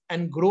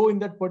 and grow in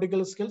that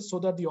particular skill so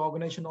that the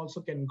organization also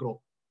can grow,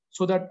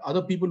 so that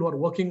other people who are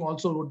working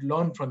also would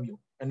learn from you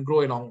and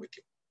grow along with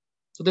you.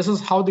 So this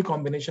is how the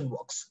combination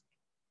works,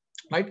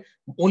 right?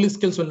 Only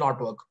skills will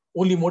not work.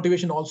 Only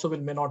motivation also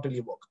may not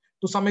really work.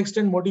 To some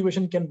extent,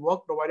 motivation can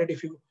work provided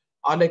if you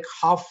are like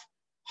half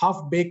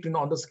baked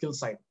on the skill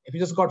side. If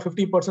you just got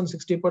 50%,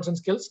 60%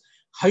 skills,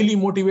 highly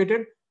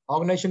motivated,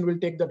 organization will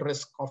take that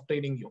risk of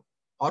training you.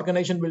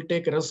 Organization will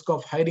take a risk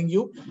of hiring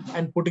you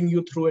and putting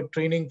you through a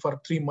training for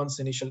 3 months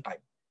initial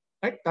time,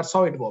 right? That's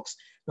how it works.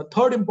 The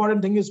third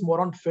important thing is more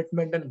on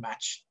fitment and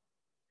match.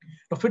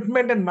 Now,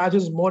 fitment and match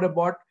is more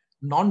about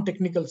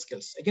non-technical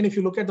skills. Again, if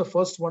you look at the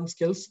first one,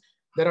 skills,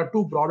 there are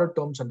two broader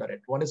terms under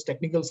it. One is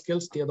technical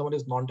skills, the other one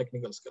is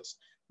non-technical skills.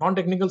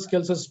 Non-technical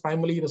skills is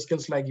primarily the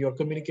skills like your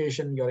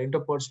communication, your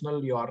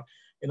interpersonal, your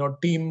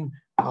team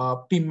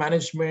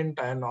management,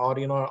 and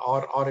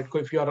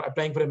if you are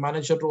applying for a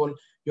manager role,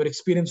 your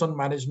experience on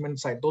management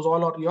side. Those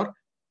all are your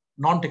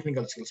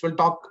non-technical skills. We'll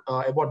talk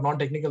about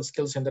non-technical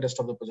skills in the rest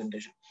of the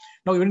presentation.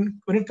 Now,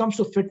 when it comes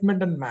to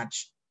fitment and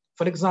match,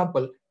 for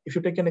example, if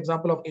you take an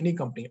example of any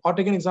company or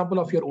take an example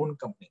of your own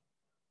company,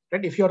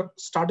 right? If you're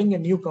starting a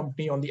new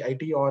company on the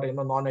IT or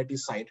non-IT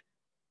side,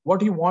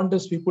 what you want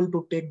is people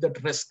to take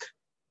that risk,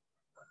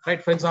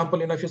 right? For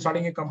example, if you're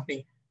starting a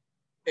company,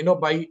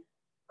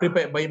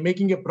 by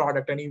making a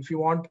product, and if you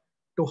want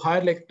to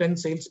hire like 10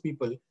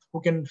 salespeople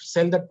who can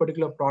sell that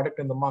particular product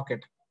in the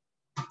market,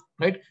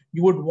 right?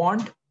 You would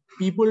want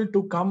people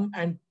to come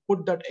and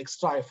put that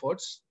extra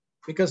efforts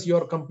because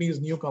your company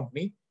is new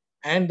company,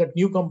 and that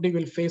new company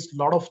will face a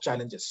lot of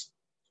challenges.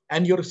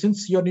 And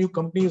since your new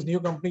company is new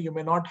company, you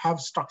may not have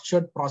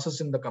structured process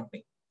in the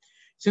company.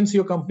 Since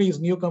your company is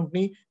new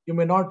company, you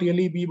may not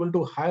really be able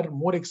to hire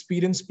more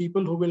experienced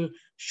people who will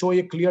show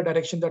a clear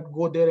direction that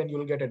go there and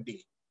you'll get a deal.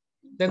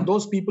 Then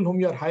those people whom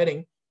you're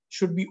hiring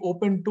should be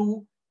open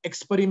to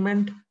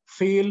experiment,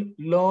 fail,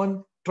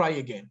 learn, try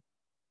again.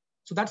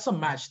 So that's a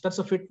match, that's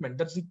a fitment,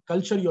 that's the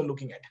culture you're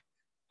looking at,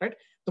 right?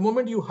 The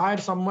moment you hire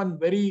someone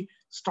very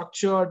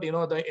structured,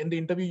 in the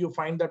interview you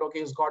find that, okay,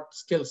 he's got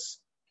skills,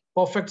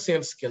 perfect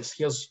sales skills,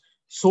 he has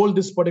sold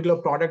this particular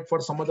product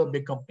for some other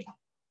big company.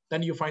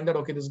 Then you find that,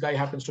 okay, this guy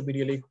happens to be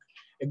really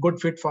a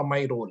good fit for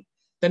my role.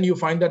 Then you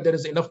find that there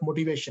is enough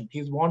motivation.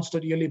 He wants to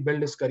really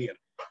build his career.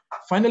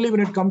 Finally,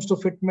 when it comes to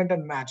fitment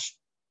and match,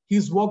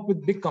 he's worked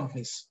with big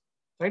companies,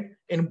 right?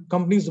 In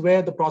companies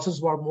where the process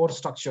were more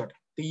structured.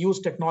 They use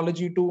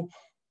technology to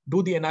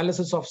do the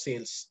analysis of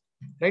sales,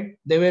 right?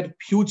 There were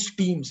huge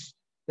teams.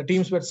 The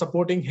teams were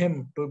supporting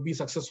him to be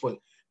successful.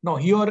 Now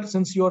here,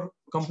 since your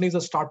company is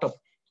a startup,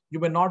 you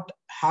may not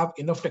have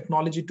enough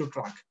technology to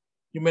track.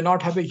 You may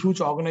not have a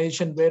huge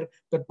organization where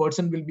that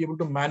person will be able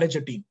to manage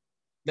a team.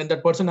 Then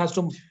that person has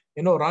to,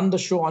 run the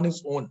show on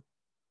his own.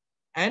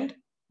 And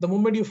the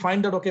moment you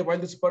find that, okay, while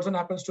this person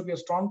happens to be a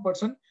strong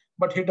person,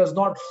 but he does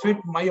not fit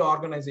my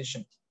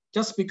organization,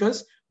 just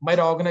because my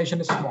organization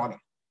is smaller,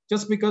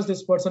 just because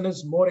this person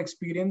is more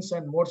experienced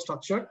and more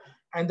structured,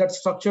 and that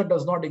structure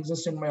does not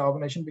exist in my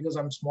organization because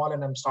I'm small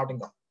and I'm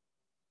starting up.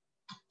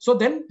 So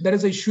then there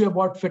is an issue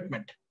about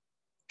fitment.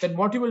 then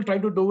what you will try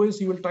to do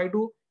is you will try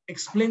to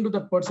explain to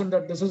that person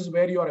that this is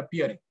where you are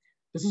appearing.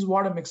 This is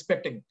what I'm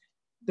expecting.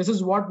 This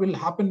is what will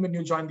happen when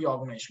you join the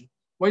organization.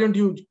 Why don't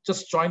you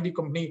just join the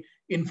company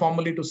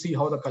informally to see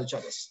how the culture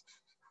is?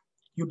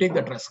 You take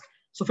that risk.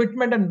 So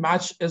fitment and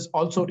match is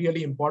also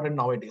really important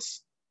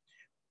nowadays.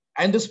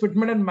 And this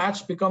fitment and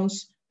match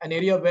becomes an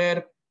area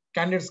where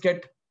candidates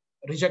get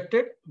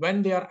rejected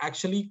when they are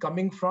actually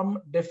coming from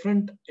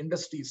different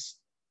industries.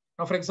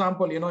 Now, for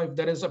example, if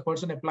there is a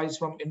person applies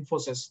from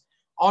Infosys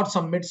or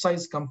some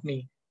mid-sized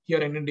company here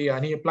in India,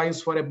 and he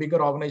applies for a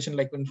bigger organization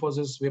like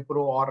Infosys, Wipro,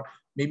 or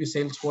maybe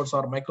Salesforce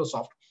or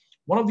Microsoft,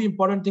 one of the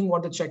important thing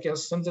what to check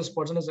is, since this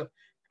person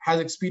has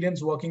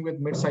experience working with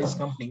mid-sized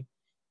company,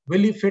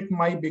 will he fit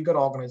my bigger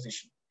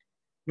organization?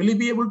 Will he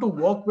be able to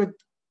work with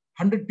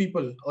 100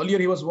 people? Earlier,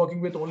 he was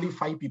working with only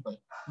 5 people.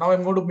 Now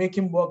I'm going to make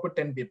him work with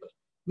 10 people.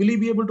 Will he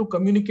be able to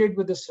communicate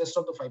with this rest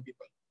of the 5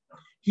 people?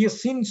 He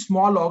has seen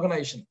small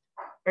organization,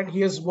 right?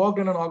 He has worked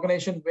in an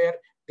organization where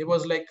there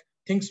was like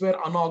things were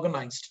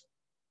unorganized.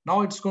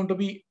 Now it's going to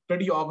be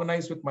pretty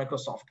organized with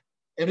Microsoft.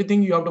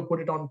 Everything you have to put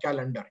it on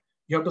calendar.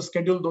 You have to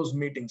schedule those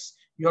meetings.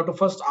 You have to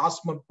first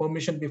ask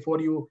permission before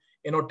you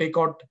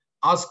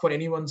ask for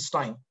anyone's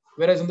time.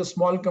 Whereas in the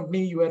small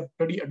company, you are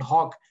pretty ad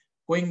hoc,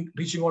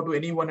 reaching out to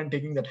anyone and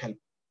taking that help.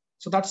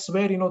 So that's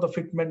where the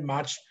fitment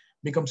match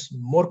becomes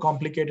more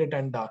complicated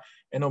and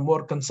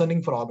more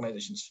concerning for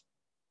organizations.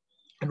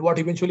 And what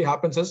eventually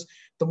happens is,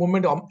 the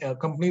moment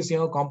companies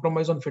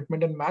compromise on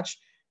fitment and match,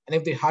 and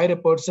if they hire a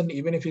person,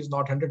 even if he's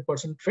not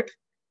 100% fit,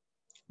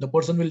 the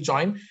person will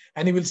join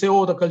and he will say,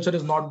 oh, the culture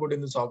is not good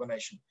in this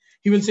organization.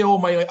 He will say, oh,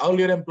 my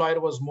earlier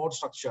employer was more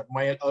structured.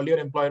 My earlier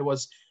employer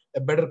was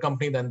a better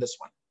company than this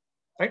one.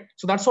 Right?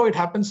 So that's how it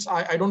happens.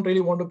 I don't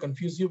really want to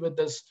confuse you with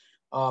this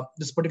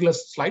particular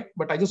slide,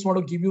 but I just want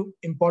to give you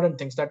important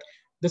things, that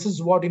this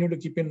is what you need to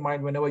keep in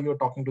mind whenever you're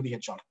talking to the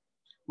HR.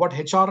 What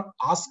HR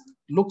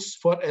looks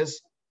for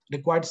is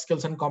required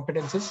skills and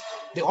competencies.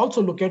 They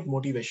also look at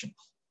motivation.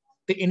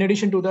 In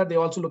addition to that, they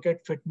also look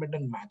at fitment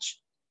and match.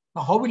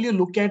 Now, how will you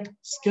look at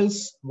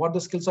skills? What the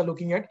skills are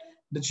looking at?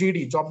 The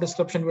GD, job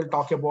description, will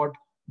talk about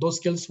those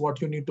skills, what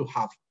you need to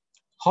have.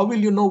 How will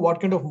you know what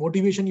kind of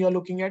motivation you are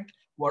looking at?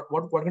 What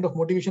kind of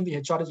motivation the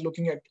HR is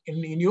looking at in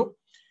you?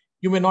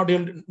 You may not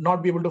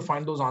be able to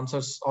find those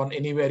answers on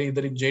anywhere,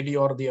 either in JD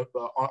or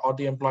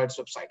the employer's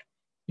website.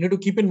 You need to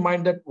keep in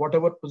mind that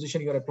whatever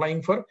position you're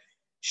applying for,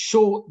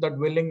 show that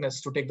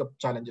willingness to take the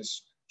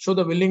challenges, show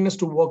the willingness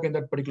to work in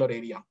that particular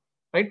area,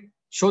 right?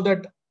 Show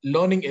that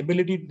learning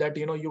ability, that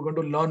you're going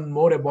to learn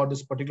more about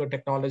this particular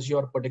technology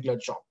or particular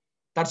job.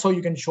 That's how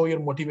you can show your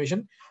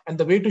motivation. And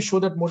the way to show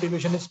that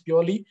motivation is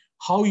purely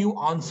how you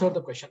answer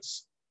the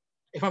questions.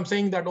 If I'm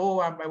saying that, oh,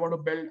 I want to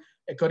build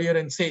a career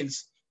in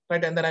sales,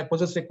 right, and then I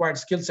possess required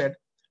skill set,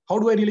 how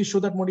do I really show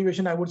that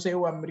motivation? I would say,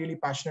 oh, I'm really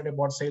passionate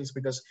about sales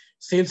because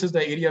sales is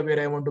the area where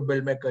I want to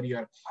build my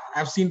career.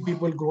 I've seen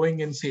people growing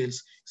in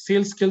sales.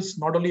 Sales skills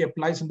not only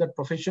applies in that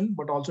profession,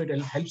 but also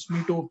it helps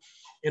me to,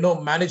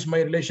 manage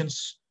my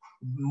relations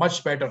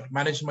much better,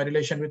 manage my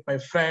relation with my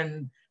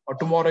friend, or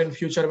tomorrow in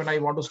future when I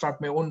want to start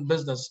my own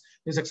business,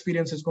 this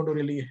experience is going to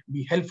really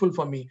be helpful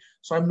for me.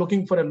 So I'm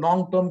looking for a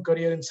long-term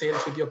career in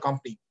sales with your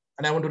company,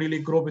 and I want to really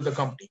grow with the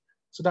company.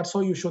 So that's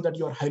how you show that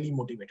you are highly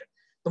motivated.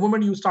 The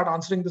moment you start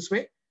answering this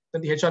way,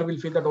 then the HR will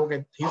feel that,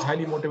 okay, he's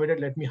highly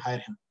motivated, let me hire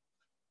him.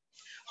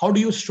 How do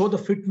you show the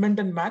fitment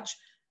and match?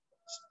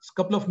 A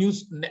couple of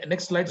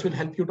next slides will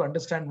help you to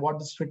understand what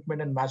this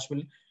fitment and match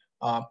will,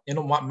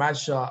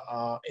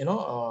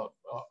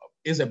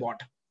 is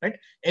about, right?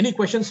 Any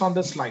questions on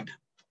this slide?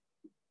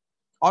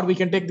 Or we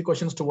can take the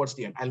questions towards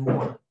the end. I'll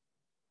move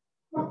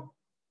on.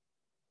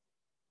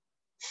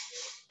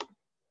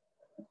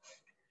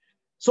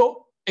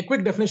 So a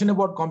quick definition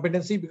about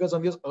competency, because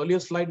on this earlier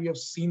slide, we have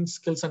seen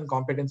skills and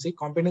competency.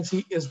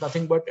 Competency is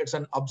nothing but it's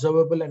an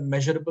observable and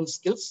measurable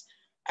skills,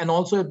 and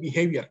also a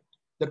behavior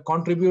that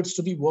contributes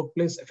to the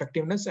workplace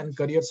effectiveness and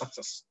career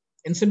success.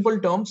 In simple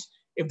terms,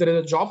 if there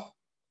is a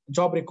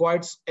job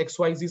requires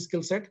XYZ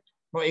skill set.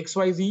 Now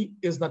XYZ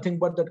is nothing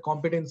but that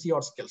competency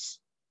or skills.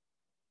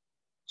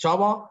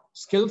 Java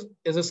skills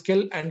is a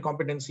skill and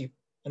competency,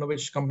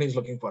 which company is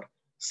looking for.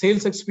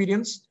 Sales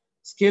experience,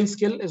 skill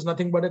is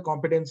nothing but a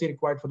competency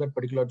required for that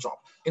particular job.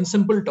 In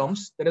simple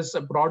terms, there is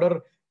a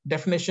broader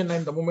definition,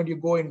 and the moment you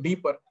go in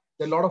deeper,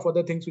 there are a lot of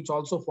other things which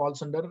also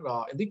falls under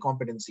the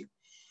competency.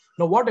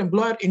 Now, what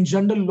employer in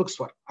general looks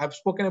for? I've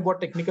spoken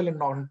about technical and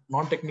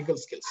non-technical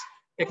skills.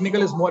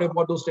 Technical is more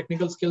about those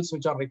technical skills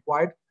which are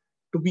required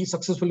to be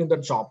successful in the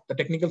job. The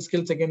technical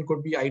skills, again,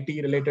 could be IT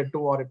related to,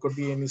 or it could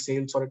be any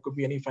sales, or it could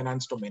be any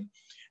finance domain.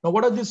 Now,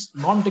 what are these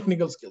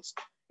non-technical skills?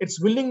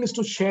 It's willingness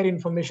to share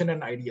information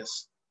and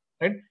ideas,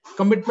 right?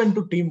 Commitment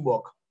to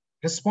teamwork,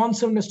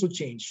 responsiveness to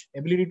change,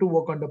 ability to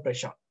work under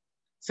pressure,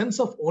 sense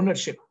of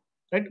ownership,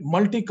 right?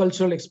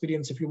 Multicultural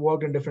experience if you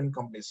worked in different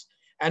companies,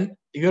 and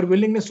your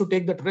willingness to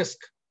take that risk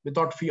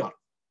without fear,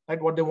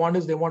 right? What they want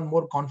is they want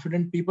more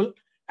confident people,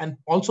 and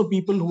also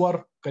people who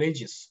are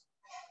courageous.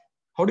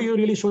 How do you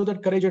really show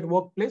that courage at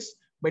workplace?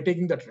 By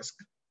taking that risk,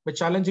 by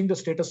challenging the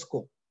status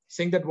quo.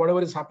 saying that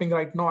whatever is happening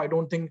right now, I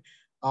don't think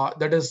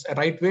that is a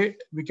right way.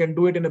 We can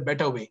do it in a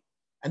better way.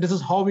 And this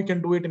is how we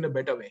can do it in a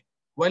better way.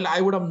 Well,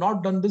 I would have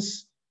not done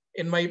this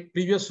in my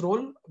previous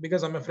role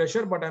because I'm a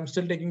fresher, but I'm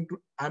still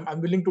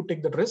I'm willing to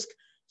take that risk,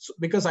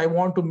 because I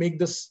want to make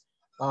this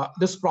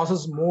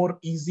process more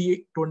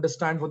easy to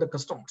understand for the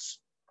customers.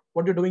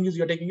 What you're doing is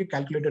you're taking a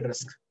calculated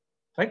risk,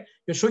 right?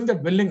 You're showing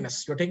that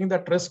willingness. You're taking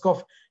that risk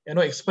of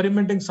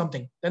experimenting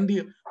something. Then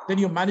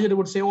your manager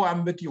would say, "Oh,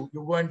 I'm with you.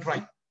 You go and try."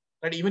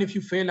 Right? Even if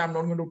you fail, I'm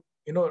not going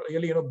to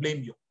really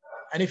blame you.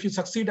 And if you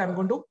succeed, I'm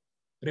going to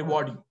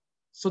reward you.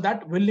 So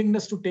that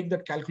willingness to take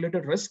that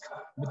calculated risk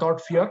without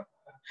fear,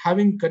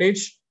 having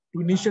courage to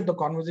initiate the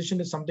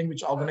conversation, is something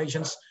which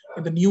organizations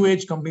in the new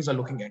age companies are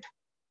looking at.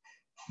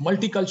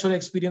 Multicultural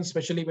experience,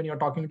 especially when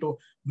you're talking to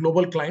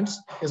global clients,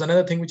 is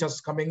another thing which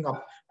is coming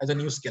up as a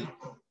new skill.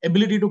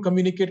 Ability to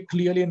communicate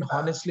clearly and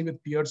honestly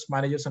with peers,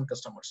 managers, and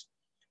customers.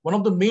 One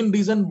of the main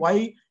reasons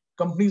why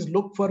companies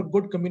look for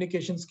good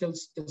communication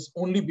skills is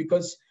only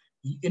because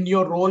in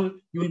your role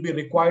you will be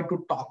required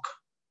to talk.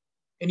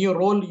 In your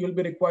role you will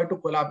be required to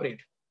collaborate.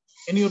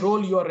 In your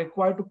role you are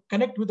required to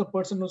connect with the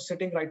person who's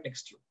sitting right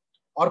next to you,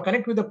 or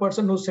connect with the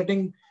person who's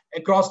sitting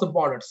across the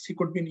borders. He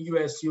could be in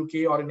US,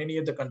 UK, or in any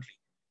other country.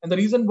 And the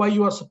reason why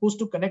you are supposed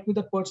to connect with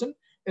that person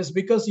is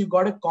because you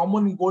got a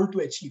common goal to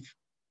achieve.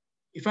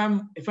 If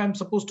I'm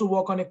supposed to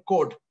work on a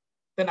code,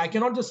 then I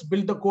cannot just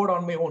build the code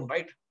on my own,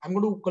 right? I'm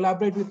going to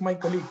collaborate with my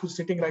colleague who's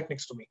sitting right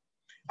next to me.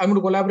 I'm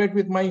going to collaborate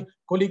with my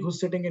colleague who's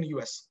sitting in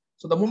US.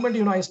 So the moment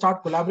I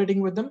start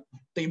collaborating with them,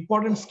 the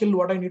important skill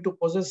what I need to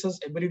possess is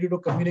ability to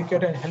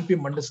communicate and help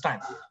him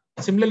understand.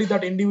 Similarly,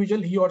 that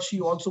individual, he or she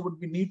also would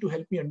need to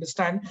help me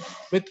understand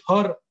with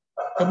her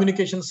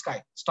communication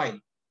style.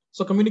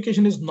 So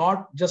communication is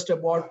not just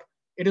about,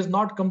 it is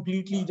not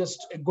completely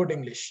just a good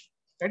English,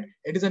 right?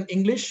 It is an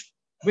English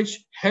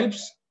which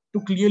helps to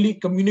clearly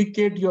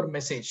communicate your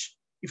message.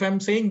 If I'm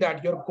saying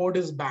that your code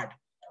is bad,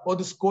 or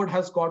this code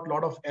has got a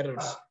lot of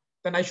errors,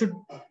 then I should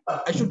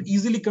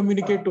easily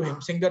communicate to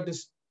him saying that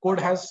this code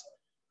has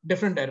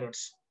different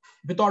errors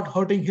without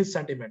hurting his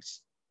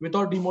sentiments,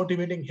 without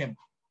demotivating him,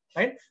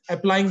 right?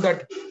 Applying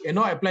that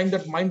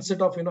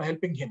mindset of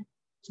helping him.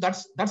 So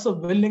that's a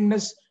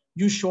willingness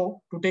you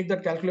show to take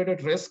that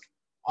calculated risk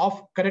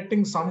of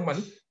correcting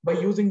someone by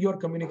using your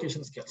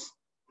communication skills,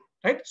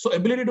 right? So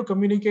ability to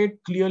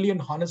communicate clearly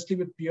and honestly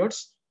with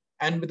peers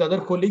and with other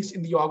colleagues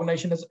in the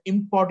organization is an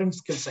important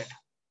skill set.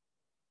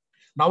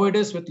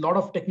 Nowadays, with a lot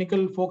of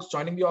technical folks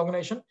joining the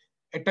organization,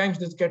 at times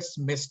this gets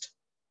missed.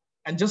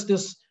 And just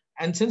this,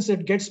 and since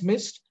it gets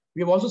missed,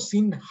 we have also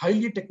seen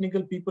highly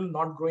technical people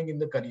not growing in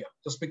the career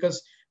just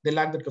because they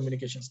lack the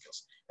communication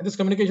skills. And this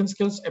communication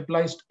skills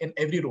applies in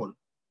every role.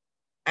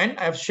 And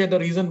I've shared the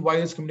reason why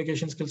these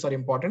communication skills are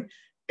important.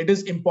 It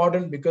is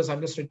important because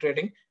I'm just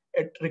reiterating,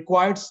 it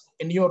requires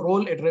in your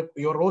role,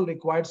 your role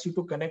requires you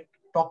to connect,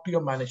 talk to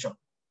your manager,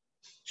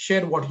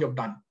 share what you have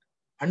done,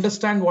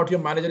 understand what your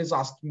manager is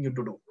asking you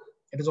to do.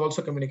 It is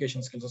also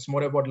communication skills. It's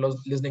more about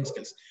listening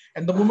skills.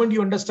 And the moment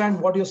you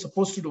understand what you're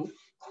supposed to do,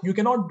 you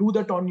cannot do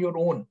that on your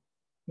own.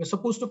 You're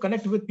supposed to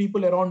connect with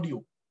people around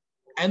you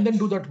and then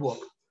do that work.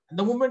 And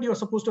the moment you're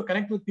supposed to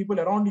connect with people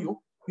around you,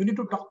 you need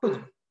to talk to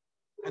them.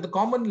 And the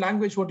common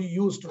language what you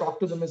use to talk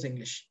to them is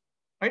English,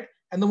 right?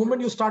 And the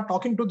moment you start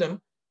talking to them,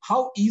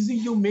 how easy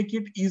you make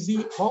it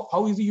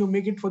how easy you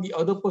make it for the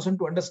other person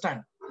to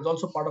understand is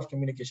also part of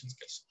communication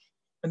skills.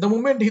 And the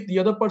moment the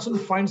other person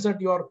finds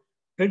that you're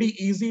pretty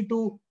easy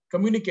to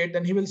communicate,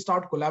 then he will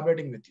start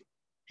collaborating with you.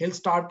 He'll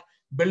start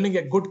building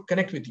a good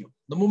connect with you.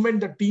 The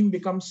moment the team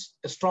becomes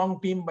a strong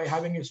team by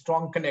having a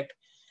strong connect,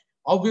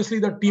 obviously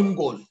the team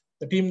goal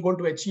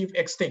to achieve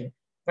X thing,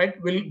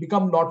 right, will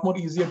become a lot more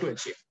easier to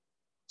achieve.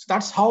 So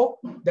that's how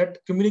that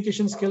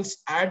communication skills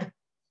add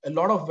a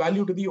lot of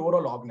value to the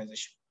overall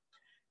organization.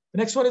 The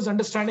next one is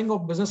understanding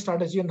of business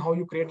strategy and how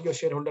you create your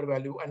shareholder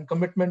value and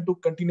commitment to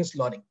continuous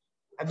learning.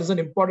 And this is an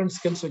important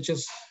skill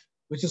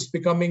which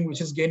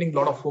is gaining a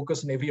lot of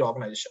focus in every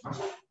organization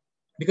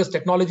because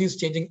technology is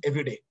changing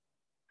every day,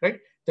 right?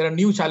 There are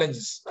new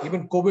challenges.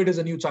 Even COVID is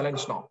a new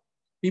challenge now.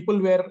 People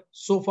were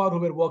so far who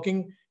were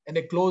working in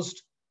a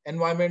closed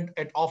environment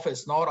at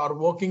office now are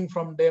working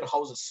from their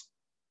houses,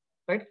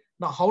 right?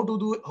 Now, how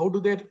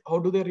do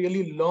they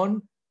really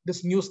learn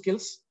these new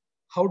skills?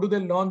 How do they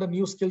learn the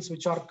new skills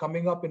which are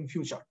coming up in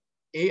future?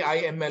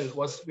 AI,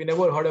 ML we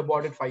never heard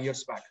about it 5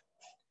 years back.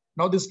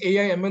 Now this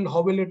AI, ML,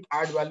 how will it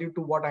add value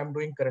to what I'm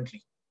doing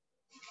currently?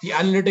 The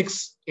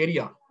analytics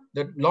area,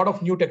 that a lot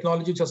of new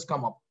technology just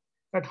come up.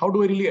 Right? How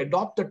do I really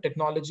adopt the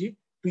technology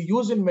to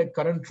use in my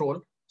current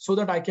role so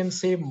that I can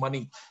save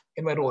money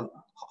in my role,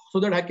 so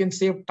that I can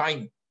save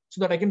time,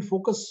 so that I can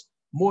focus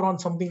more on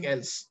something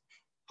else?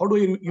 How do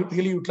I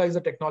really utilize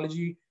the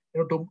technology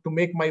to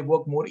make my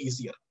work more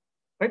easier?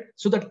 Right?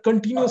 So that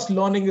continuous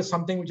learning is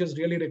something which is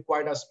really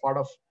required as part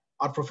of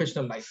our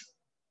professional life.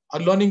 Our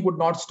learning would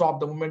not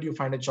stop the moment you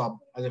find a job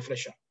as a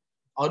fresher.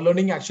 Our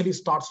learning actually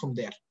starts from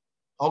there.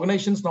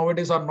 Organizations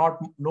nowadays are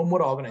no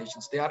more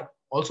organizations. They are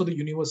also the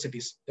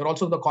universities. They're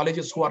also the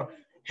colleges who are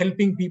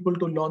helping people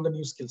to learn the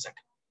new skill set.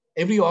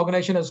 Every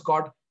organization has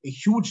got a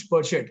huge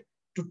budget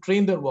to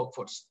train their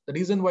workforce. The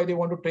reason why they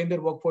want to train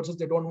their workforce is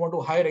they don't want to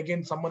hire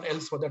again someone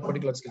else for that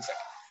particular skill set.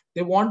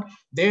 They want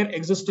their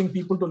existing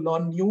people to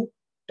learn new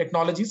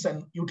technologies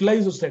and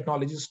utilize those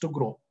technologies to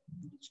grow.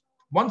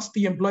 Once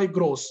the employee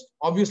grows,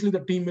 obviously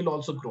the team will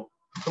also grow.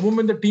 The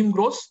moment the team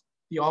grows,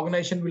 the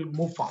organization will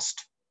move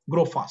fast,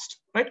 grow fast,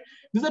 right?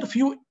 These are a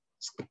few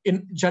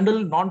in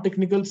general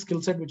non-technical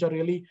skill set which are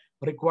really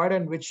required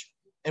and which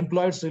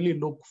employers really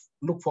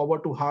look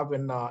forward to have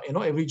in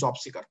every job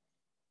seeker.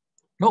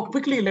 Now,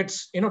 quickly,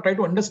 let's try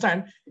to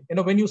understand.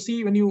 When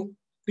you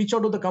reach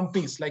out to the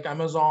companies like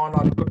Amazon,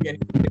 or it could be any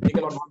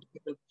technical or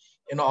non-technical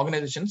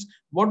organizations,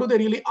 what do they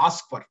really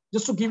ask for?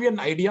 Just to give you an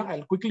idea,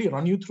 I'll quickly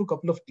run you through a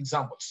couple of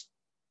examples.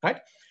 Right?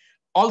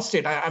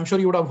 Allstate, I'm sure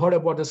you would have heard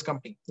about this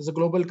company. It's a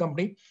global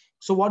company.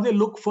 So what they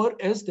look for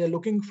is they're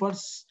looking for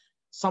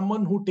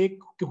someone who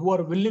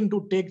are willing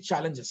to take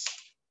challenges,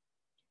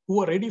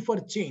 who are ready for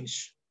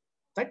change.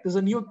 Right? There's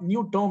a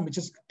new term which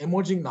is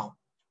emerging now.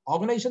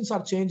 Organizations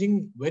are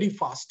changing very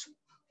fast,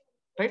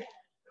 right?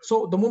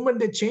 So the moment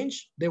they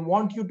change, they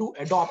want you to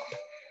adopt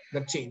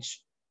that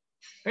change,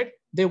 right?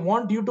 They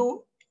want you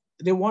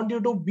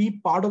to be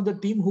part of the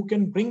team who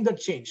can bring that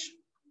change,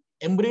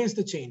 embrace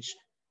the change.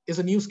 Is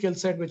a new skill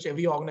set which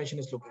every organization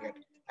is looking at,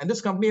 and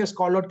this company has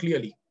called out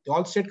clearly. The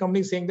Allstate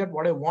company is saying that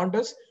what I want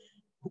is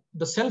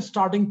the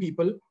self-starting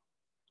people,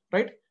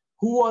 right,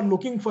 who are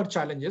looking for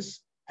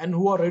challenges and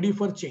who are ready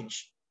for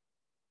change.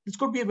 This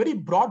could be a very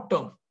broad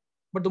term,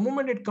 but the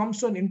moment it comes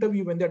to an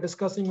interview, when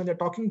they're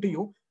talking to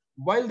you,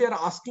 while they're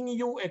asking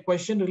you a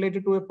question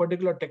related to a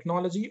particular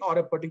technology or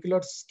a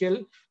particular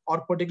skill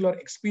or particular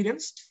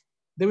experience,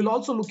 they will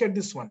also look at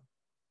this one.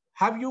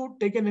 Have you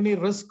taken any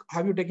risk?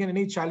 Have you taken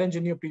any challenge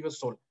in your previous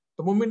role?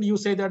 The moment you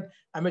say that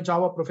I'm a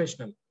Java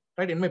professional,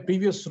 right? In my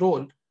previous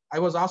role, I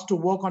was asked to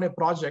work on a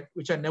project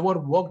which I never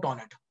worked on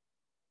it.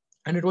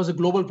 And it was a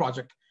global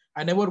project.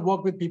 I never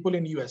worked with people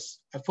in US.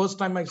 The first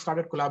time I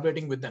started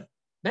collaborating with them.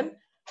 Then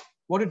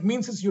what it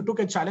means is you took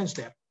a challenge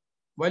there.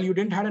 While you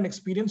didn't have an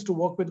experience to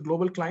work with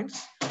global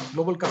clients,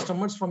 global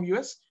customers from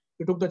US,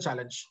 you took the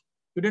challenge.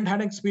 You didn't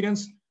have an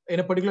experience in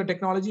a particular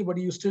technology, but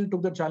you still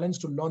took the challenge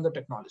to learn the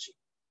technology.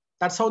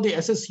 That's how they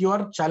assess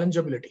your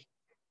challengeability,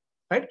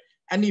 right?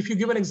 And if you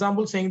give an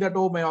example saying that,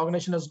 oh, my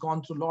organization has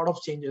gone through a lot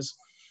of changes.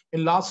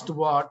 In last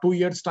 2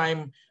 years'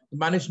 time, the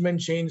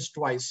management changed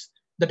twice.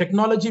 The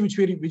technology which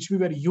we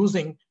were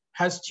using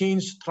has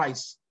changed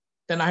thrice.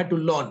 Then I had to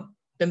learn.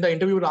 Then the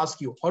interviewer would ask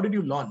you, how did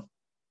you learn?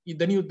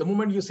 The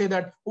moment you say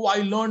that, oh, I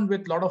learned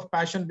with a lot of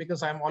passion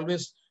because I'm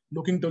always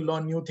looking to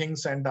learn new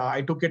things and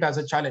I took it as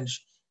a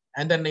challenge.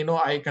 And then,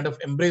 I kind of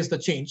embrace the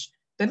change.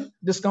 Then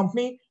this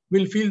company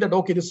will feel that,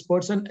 okay, this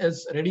person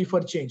is ready for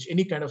change,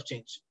 any kind of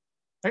change,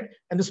 right?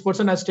 And this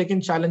person has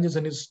taken challenges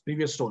in his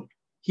previous role.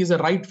 He's a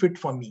right fit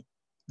for me.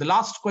 The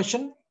last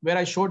question where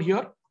I showed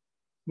here,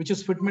 which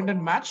is fitment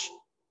and match,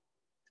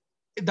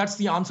 that's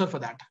the answer for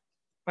that,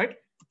 right?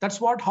 That's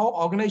how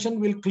organization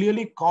will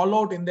clearly call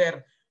out in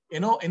their,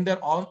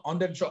 on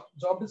their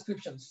job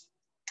descriptions.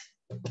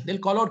 They'll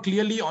call out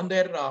clearly on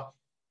their,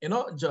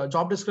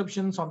 job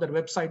descriptions on their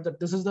website that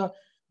this is the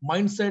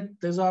mindset,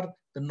 these are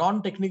the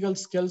non-technical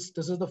skills,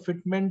 this is the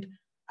fitment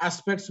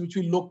aspects which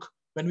we look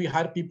when we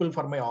hire people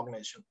for my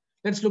organization.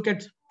 Let's look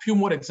at a few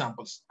more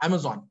examples.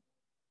 Amazon,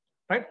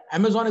 right?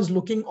 Amazon is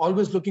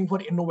always looking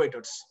for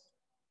innovators,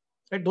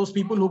 right? Those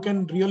people who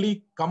can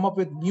really come up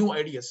with new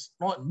ideas.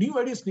 Now, new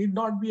ideas need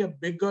not be a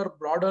bigger,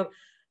 broader,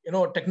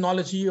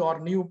 technology or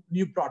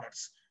new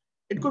products.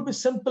 It could be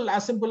simple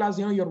as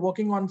you're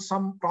working on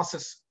some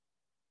process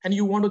and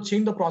you want to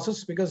change the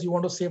process because you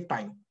want to save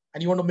time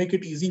and you want to make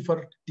it easy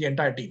for the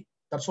entire team.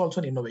 That's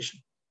also an innovation,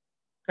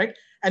 right?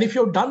 And if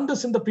you've done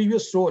this in the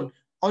previous role,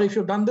 or if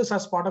you've done this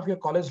as part of your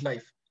college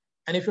life,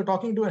 and if you're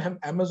talking to an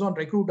Amazon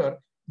recruiter,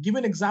 give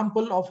an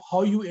example of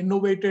how you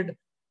innovated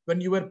when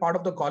you were part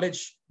of the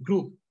college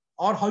group,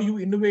 or how you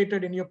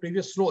innovated in your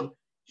previous role.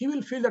 He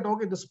will feel that,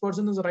 okay, this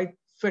person is the right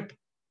fit,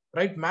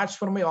 right match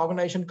for my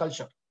organization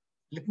culture.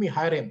 Let me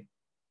hire him,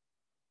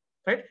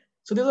 right?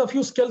 So there's a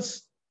few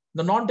skills,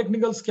 the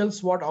non-technical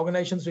skills, what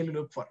organizations really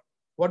look for.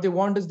 What they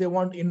want is they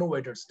want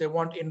innovators. They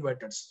want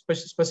inventors,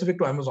 specific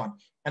to Amazon.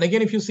 And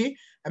again, if you see,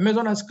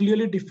 Amazon has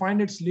clearly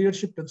defined its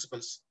leadership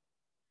principles.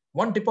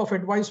 One tip of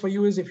advice for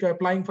you is if you're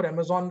applying for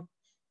Amazon,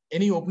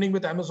 any opening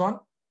with Amazon,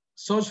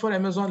 search for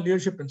Amazon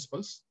leadership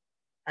principles,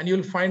 and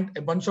you'll find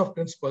a bunch of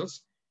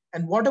principles.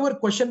 And whatever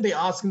question they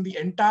ask in the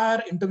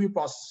entire interview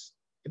process,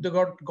 if they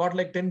got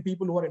like 10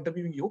 people who are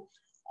interviewing you,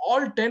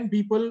 all 10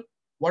 people,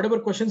 whatever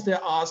questions they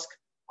ask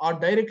are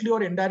directly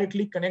or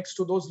indirectly connects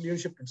to those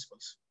leadership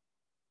principles.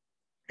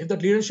 If the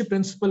leadership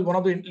principle, one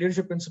of the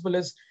leadership principle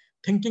is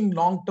thinking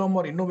long-term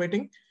or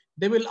innovating,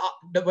 they will,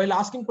 while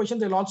asking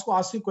questions, they'll also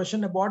ask you a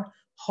question about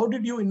how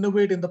did you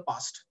innovate in the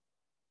past,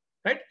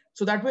 right?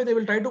 So that way they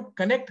will try to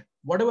connect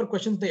whatever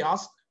questions they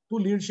ask to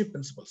leadership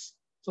principles.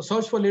 So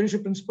search for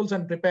leadership principles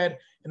and prepare,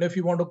 if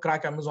you want to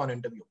crack Amazon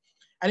interview.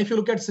 And if you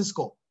look at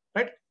Cisco,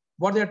 right,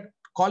 what they're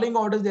calling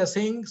out is they're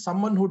saying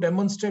someone who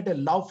demonstrate a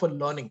love for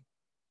learning,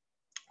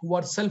 who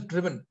are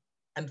self-driven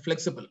and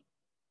flexible.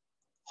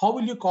 How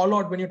will you call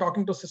out when you're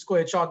talking to Cisco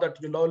HR that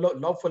you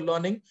love for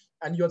learning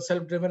and you're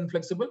self-driven and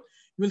flexible?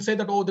 You will say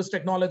that, oh, this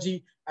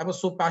technology, I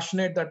was so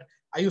passionate that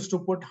I used to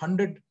put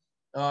 100,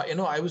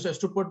 I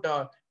used to put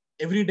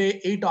every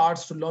day 8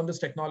 hours to learn this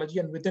technology,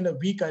 and within a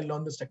week I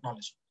learned this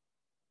technology.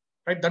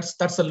 Right?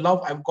 That's the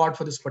love I've got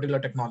for this particular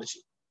technology.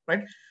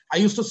 Right? I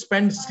used to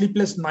spend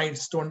sleepless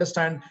nights to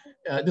understand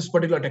this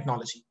particular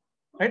technology.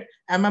 Right?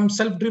 I'm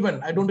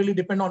self-driven. I don't really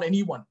depend on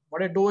anyone.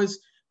 What I do is,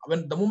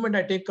 when the moment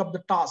I take up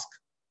the task,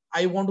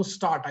 I want to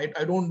start.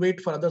 I don't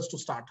wait for others to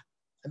start.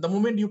 And the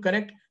moment you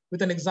connect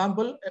with an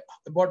example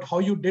about how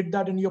you did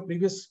that in your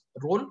previous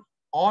role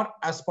or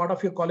as part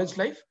of your college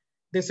life,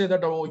 they say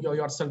that, oh,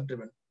 you're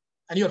self-driven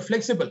and you're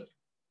flexible.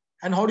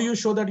 And how do you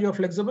show that you're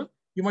flexible?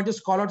 You might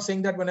just call out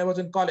saying that when I was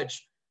in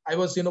college, I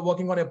was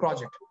working on a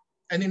project.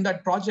 And in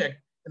that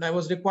project, and I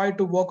was required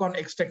to work on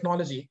X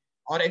technology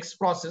or X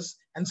process.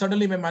 And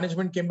suddenly my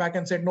management came back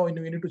and said, no, we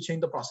need to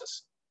change the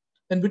process.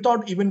 Then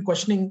without even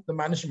questioning the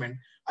management,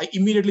 I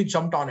immediately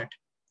jumped on it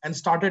and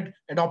started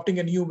adopting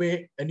a new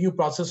way, a new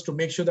process to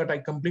make sure that I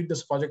complete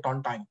this project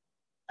on time.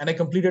 And I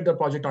completed the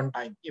project on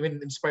time, even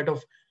in spite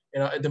of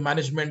the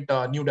management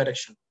new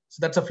direction.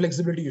 So that's a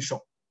flexibility you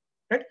show.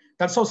 Right?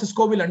 That's how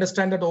Cisco will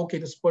understand that, okay,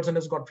 this person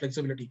has got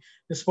flexibility.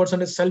 This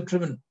person is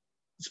self-driven.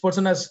 This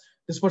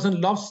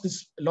person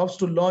loves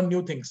to learn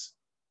new things.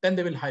 Then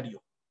they will hire you.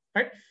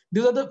 Right?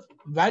 These are the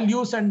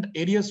values and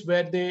areas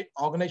where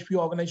few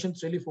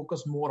organizations really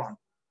focus more on.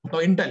 Now,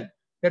 Intel,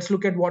 let's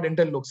look at what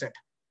Intel looks at.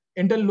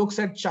 Intel looks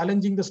at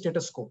challenging the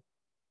status quo.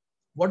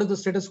 What does the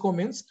status quo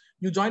means?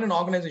 You join an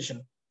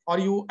organization, or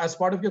you, as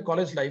part of your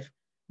college life,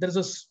 there is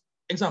this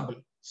example,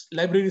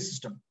 library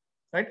system,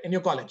 right? In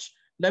your college,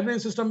 library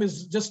system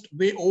is just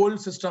way old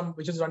system,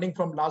 which is running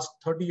from last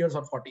 30 years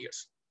or 40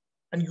 years.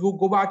 And you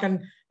go back and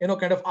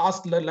kind of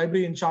ask the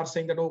library in charge,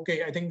 saying that,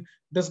 okay, I think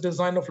this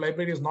design of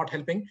library is not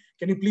helping.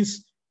 Can you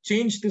please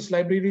change this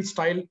library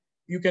style?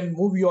 You can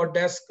move your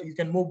desk, you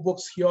can move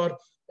books here,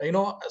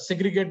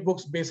 segregate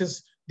books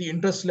basis the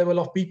interest level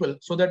of people,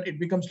 so that it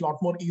becomes a lot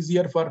more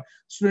easier for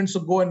students to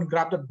go and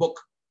grab that book.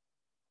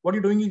 What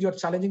you're doing is you're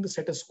challenging the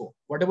status quo.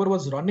 Whatever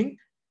was running,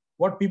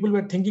 what people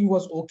were thinking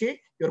was okay,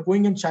 you're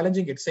going and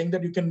challenging it, saying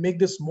that you can make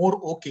this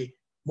more okay,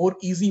 more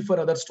easy for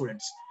other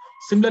students.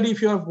 Similarly,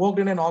 if you have worked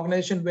in an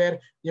organization where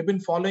you've been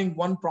following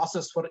one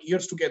process for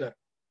years together,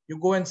 you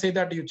go and say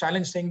that, you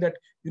challenge saying that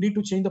you need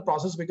to change the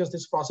process, because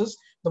this process,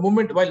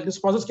 while this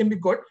process can be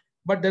good,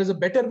 but there is a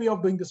better way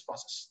of doing this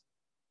process.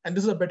 And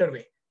this is a better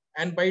way.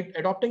 And by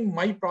adopting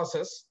my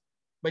process,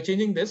 by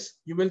changing this,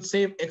 you will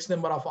save X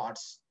number of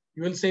hours.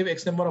 You will save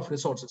X number of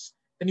resources.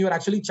 Then you are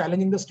actually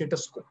challenging the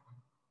status quo.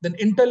 Then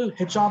Intel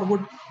HR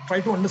would try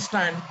to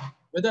understand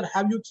whether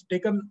have you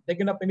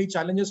taken up any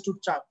challenges to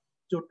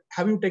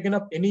have you taken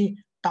up any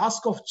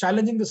task of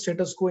challenging the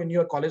status quo in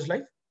your college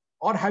life,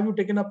 or have you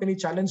taken up any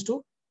challenge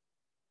to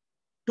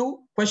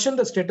question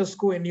the status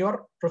quo in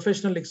your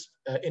professional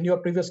in your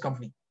previous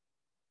company.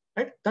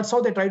 Right? That's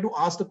how they try to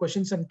ask the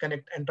questions and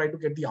connect and try to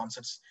get the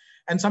answers.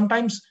 And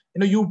sometimes,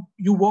 you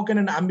work in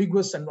an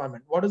ambiguous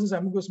environment. What is this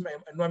ambiguous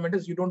environment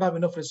is? You don't have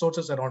enough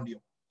resources around you.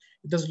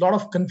 There's a lot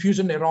of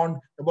confusion around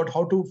about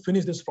how to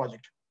finish this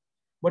project,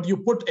 but you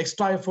put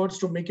extra efforts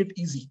to make it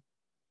easy.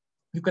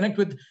 You connect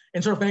with,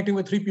 instead of connecting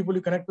with 3 people,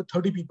 you connect with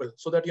 30 people,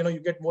 so that you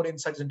get more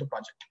insights into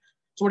project.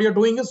 So what you're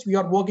doing is, we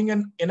are working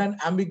in an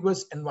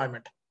ambiguous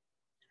environment.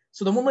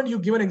 So the moment you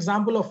give an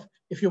example of,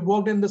 if you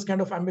worked in this kind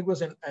of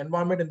ambiguous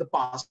environment in the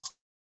past,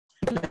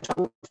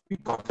 be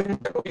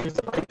confident that, okay, it's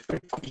the right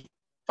fit for me,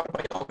 for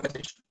my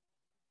organization.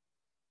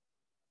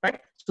 Right?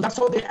 So that's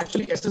how they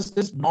actually assess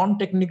this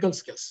non-technical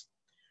skills.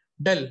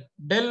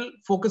 Dell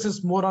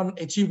focuses more on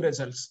achieve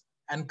results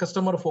and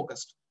customer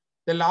focused.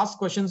 They'll ask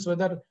questions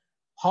whether,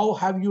 how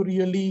have you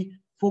really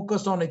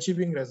focused on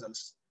achieving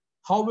results?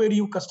 How were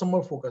you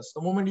customer focused?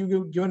 The moment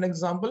you give an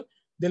example,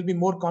 they'll be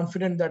more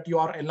confident that you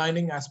are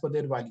aligning as per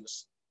their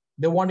values.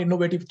 They want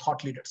innovative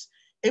thought leaders.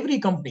 Every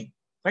company,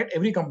 right?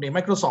 Every company,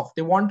 Microsoft,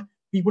 they want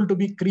people to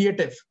be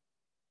creative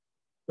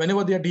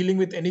whenever they are dealing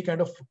with any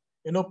kind of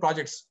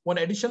projects. One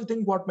additional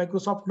thing what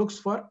Microsoft looks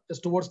for is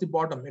towards the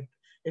bottom.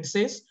 It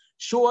says,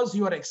 show us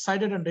you are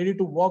excited and ready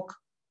to work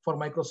for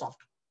Microsoft.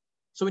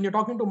 So when you're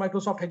talking to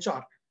Microsoft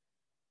HR,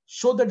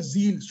 show that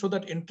zeal, show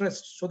that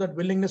interest, show that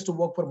willingness to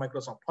work for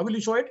Microsoft. How will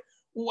you show it?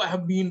 Oh, I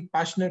have been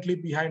passionately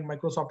behind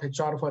Microsoft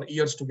HR for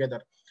years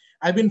together.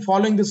 I've been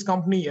following this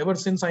company ever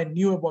since I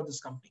knew about this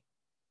company.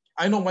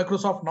 I know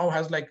Microsoft now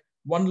has like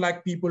 1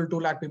 lakh people, 2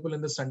 lakh people in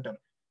the center.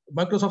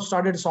 Microsoft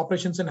started its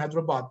operations in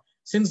Hyderabad.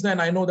 Since then,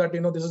 I know that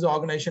this is the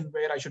organization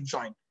where I should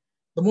join.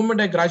 The moment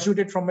I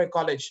graduated from my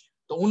college,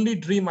 the only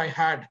dream I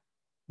had,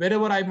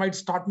 wherever I might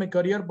start my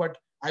career, but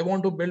I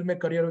want to build my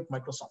career with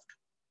Microsoft.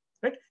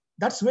 Right?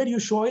 That's where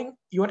you're showing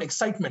your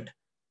excitement.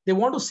 They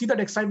want to see that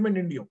excitement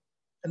in you.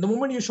 And the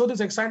moment you show this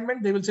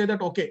excitement, they will say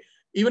that, okay,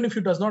 even if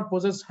you does not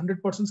possess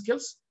 100%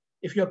 skills,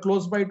 if you're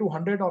close by to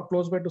 100 or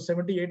close by to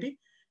 70, 80,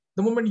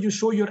 the moment you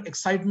show your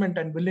excitement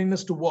and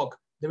willingness to work,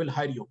 they will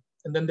hire you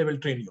and then they will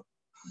train you.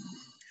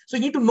 So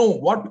you need to know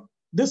what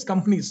these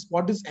companies,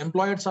 what these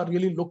employers are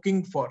really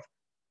looking for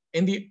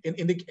in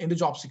the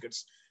job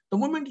seekers. The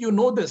moment you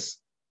know this,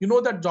 you know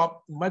that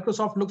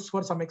Microsoft looks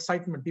for some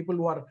excitement, people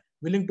who are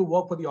willing to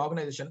work for the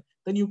organization,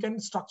 then you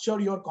can structure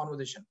your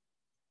conversation.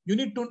 You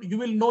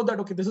will know that,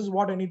 okay, this is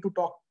what I need to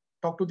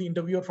talk to the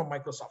interviewer from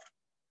Microsoft.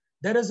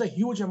 There is a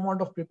huge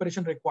amount of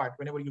preparation required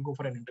whenever you go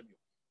for an interview.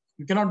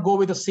 You cannot go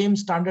with the same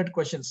standard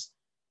questions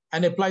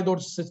and apply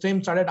those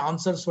same standard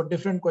answers for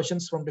different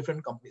questions from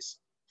different companies.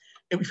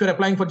 If you're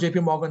applying for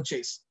JP Morgan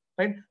Chase,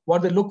 right,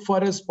 what they look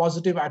for is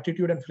positive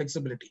attitude and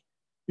flexibility.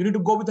 You need to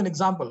go with an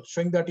example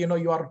showing that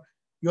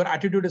your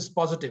attitude is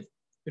positive.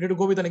 You need to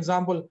go with an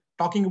example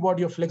talking about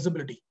your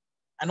flexibility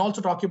and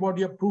also talk about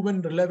your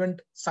proven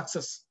relevant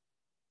success,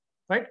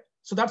 right?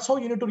 So that's how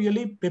you need to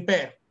really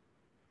prepare.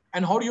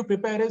 And how do you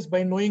prepare is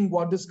by knowing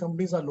what these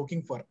companies are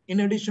looking for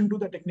in addition to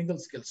the technical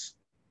skills.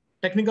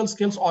 Technical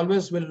skills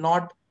always will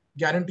not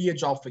guarantee a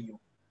job for you.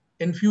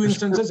 In few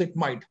instances it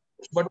might,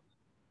 but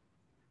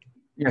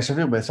yeah,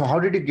 Shafiq, so how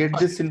did you get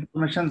this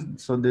information?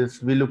 So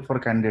this, we look for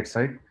candidates,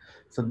 right?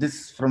 So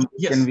this from,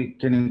 yes,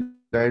 can you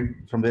guide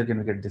from where can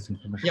we get this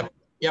information?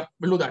 Yep,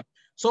 we'll do that.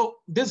 So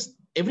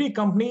every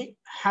company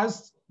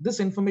has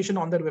this information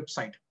on their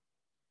website,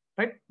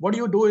 right? What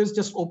you do is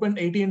just open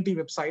AT&T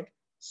website,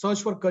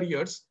 search for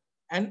careers,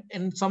 and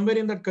somewhere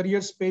in that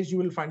careers page, you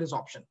will find this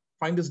option,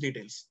 find these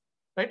details,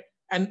 right?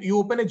 And you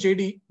open a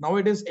JD.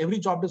 Nowadays, every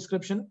job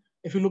description,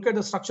 if you look at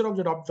the structure of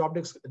the job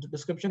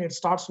description, it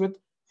starts with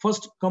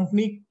first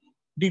company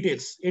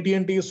details.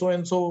 AT&T is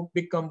so-and-so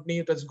big company.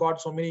 It has got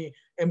so many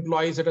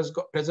employees. It has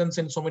got presence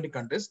in so many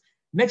countries.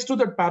 Next to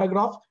that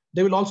paragraph,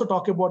 they will also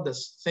talk about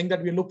this, saying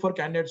that we look for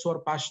candidates who are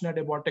passionate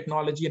about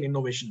technology and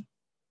innovation,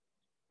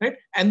 right?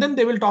 And then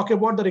they will talk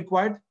about the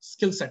required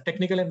skill set,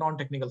 technical and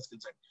non-technical skill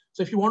set.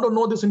 So if you want to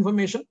know this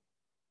information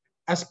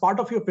as part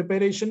of your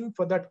preparation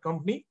for that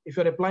company, if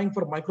you're applying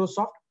for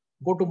Microsoft,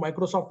 go to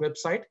Microsoft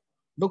website,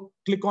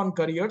 click on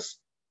careers,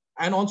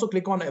 and also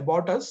click on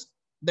about us,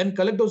 then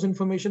collect those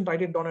information,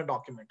 write it down in a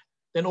document.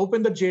 Then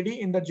open the JD.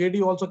 In the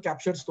JD also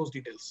captures those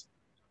details.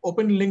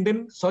 Open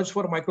LinkedIn, search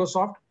for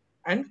Microsoft,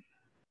 and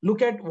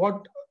look at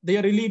what they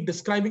are really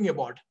describing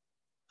about,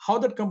 how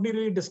that company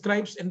really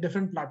describes in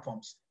different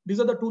platforms.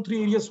 These are the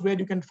 2-3 areas where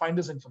you can find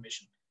this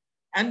information.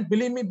 And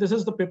believe me, this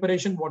is the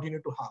preparation what you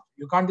need to have.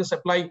 You can't just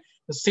apply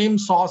the same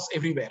sauce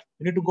everywhere.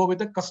 You need to go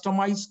with a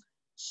customized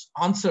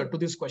answer to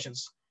these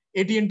questions.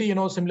 AT&T,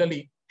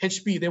 similarly,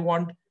 HP, they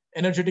want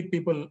energetic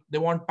people. They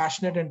want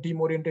passionate and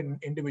team-oriented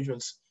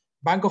individuals.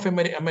 Bank of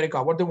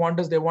America, what they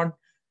want is they want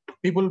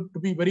people to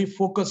be very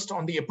focused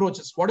on the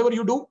approaches. Whatever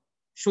you do,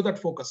 show that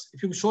focus.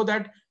 If you show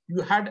that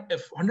you had a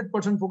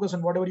 100% focus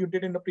on whatever you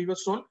did in the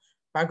previous role,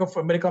 Bank of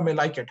America may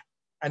like it,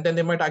 and then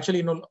they might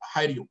actually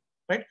hire you,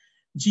 right?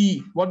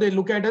 GE, what they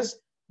look at is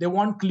they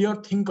want clear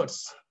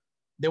thinkers.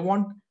 They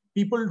want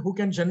people who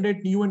can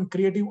generate new and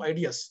creative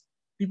ideas,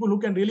 people who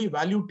can really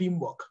value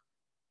teamwork,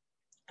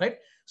 right?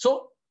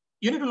 So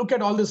you need to look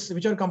at all this,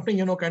 which are company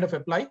kind of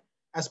apply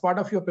as part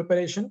of your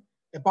preparation.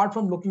 Apart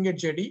from looking at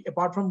JD,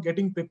 apart from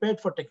getting prepared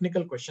for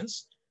technical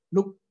questions,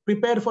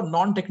 prepare for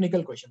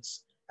non-technical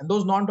questions. And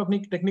those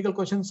non-technical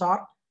questions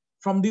are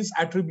from these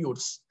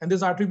attributes. And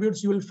these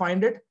attributes, you will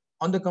find it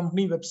on the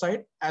company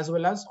website as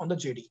well as on the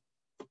JD.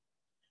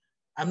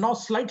 I'm now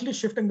slightly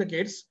shifting the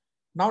gates,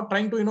 now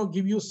trying to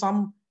give you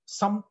some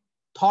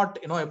thought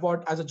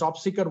about, as a job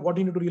seeker, what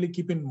you need to really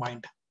keep in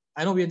mind.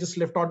 I know we are just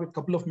left out with a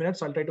couple of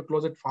minutes. I'll try to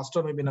close it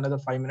faster, maybe in another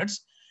 5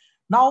 minutes.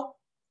 Now,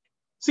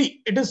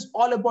 see, it is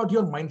all about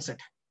your mindset.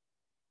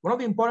 One of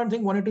the important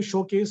things wanted to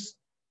showcase,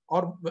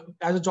 or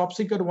as a job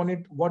seeker,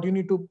 what you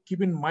need to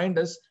keep in mind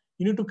is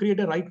you need to create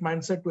a right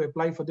mindset to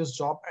apply for this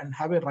job and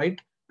have a right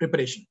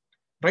preparation.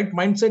 Right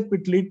mindset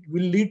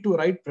will lead to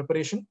right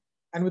preparation.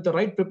 And with the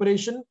right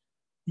preparation,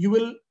 you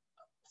will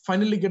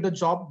finally get the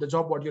job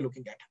what you're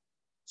looking at.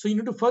 So you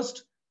need to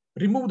first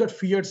remove that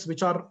fears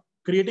which are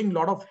creating a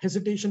lot of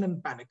hesitation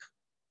and panic.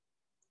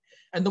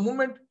 And the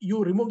moment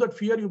you remove that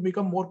fear, you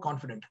become more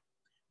confident.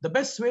 The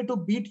best way to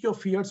beat your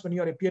fears when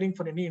you are appearing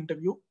for any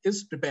interview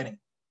is preparing.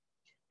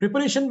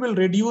 Preparation will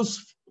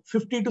reduce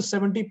 50 to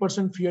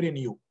 70% fear in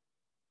you,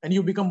 and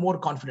you become more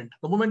confident.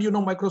 The moment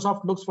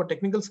Microsoft looks for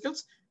technical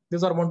skills,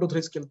 these are 1, 2,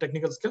 3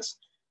 technical skills,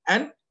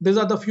 and these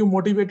are the few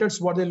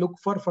motivators what they look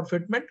for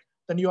fitment,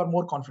 then you are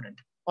more confident.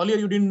 Earlier,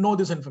 you didn't know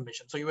this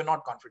information, so you were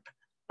not confident,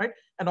 right?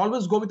 And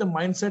always go with the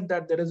mindset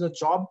that there is a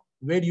job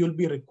where you'll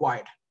be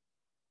required,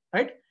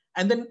 right?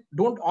 And then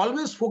don't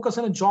always focus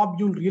on a job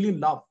you'll really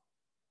love.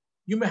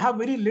 You may have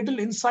very little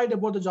insight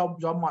about the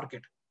job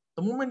market.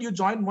 The moment you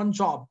join one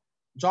job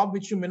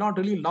which you may not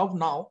really love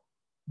now,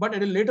 but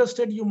at a later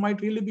stage, you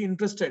might really be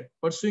interested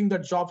pursuing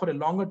that job for a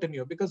longer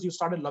tenure because you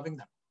started loving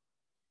them.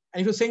 And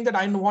if you're saying that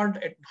I want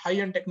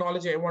high-end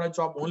technology, I want a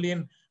job only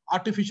in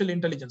artificial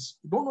intelligence,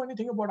 you don't know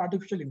anything about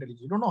artificial intelligence.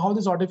 You don't know how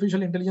this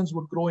artificial intelligence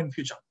would grow in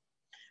future.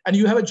 And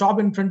you have a job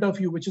in front of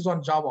you, which is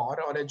on Java, or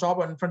a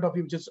job in front of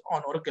you, which is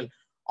on Oracle,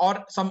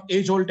 or some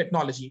age-old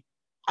technology.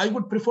 I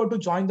would prefer to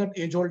join that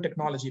age-old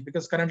technology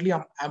because currently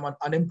I'm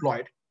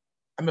unemployed.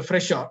 I'm a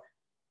fresher.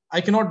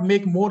 I cannot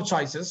make more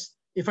choices.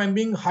 If I'm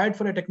being hired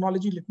for a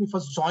technology, let me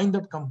first join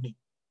that company,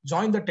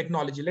 join the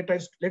technology.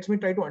 Let me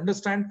try to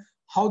understand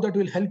how that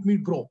will help me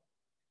grow.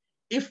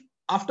 If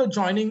after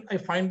joining, I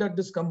find that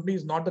this company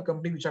is not the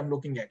company which I'm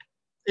looking at,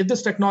 if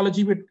this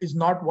technology is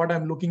not what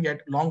I'm looking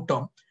at long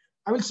term,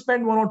 I will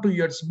spend 1 or 2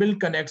 years, build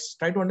connects,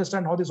 try to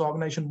understand how this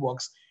organization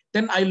works.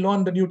 Then I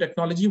learn the new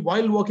technology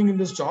while working in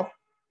this job.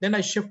 Then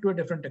I shift to a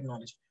different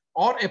technology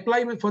or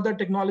apply with further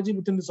technology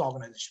within this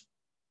organization.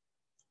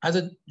 As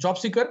a job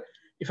seeker,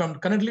 if I'm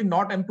currently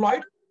not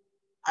employed,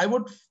 I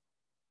would,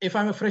 if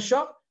I'm a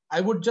fresher,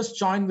 I would just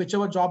join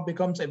whichever job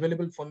becomes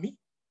available for me,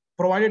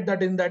 provided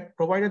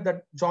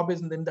that job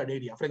is in that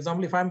area. For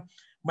example, if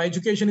my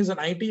education is in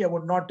IT, I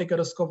would not take a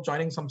risk of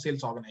joining some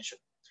sales organization.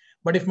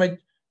 But if my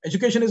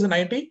education is in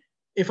IT,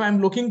 if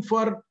I'm looking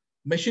for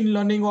machine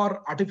learning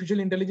or artificial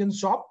intelligence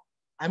job,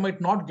 I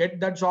might not get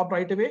that job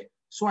right away.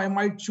 So I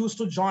might choose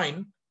to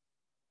join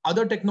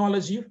other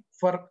technology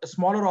for a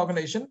smaller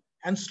organization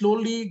and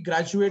slowly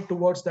graduate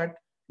towards that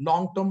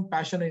long-term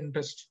passion and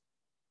interest.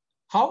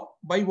 How?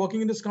 By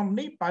working in this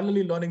company,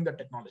 parallelly learning the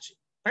technology,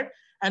 right?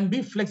 And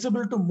be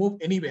flexible to move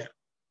anywhere.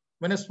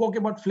 When I spoke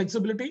about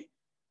flexibility,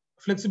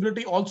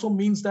 flexibility also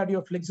means that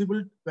you're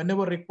flexible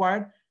whenever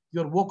required.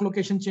 Your work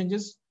location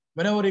changes.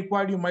 Whenever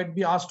required, you might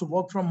be asked to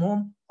work from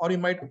home, or you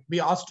might be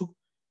asked to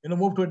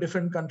move to a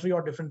different country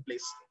or different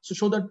place. So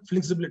show that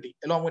flexibility.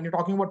 Along when you're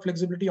talking about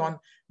flexibility on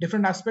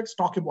different aspects,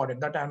 talk about it.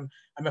 That I'm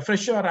a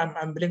fresher.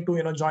 I'm willing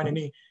to join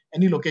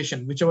any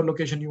location, whichever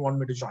location you want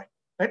me to join.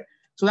 Right.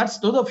 So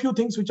those are a few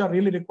things which are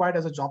really required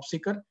as a job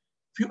seeker.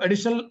 Few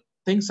additional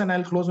things, and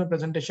I'll close my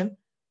presentation.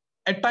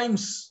 At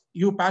times,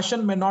 your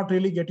passion may not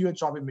really get you a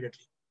job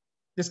immediately.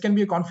 This can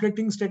be a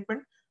conflicting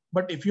statement,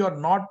 but if you're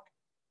not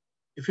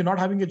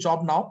having a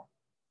job now,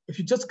 if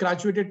you just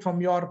graduated from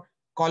your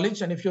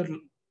college, and if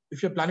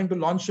you're planning to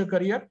launch your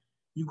career,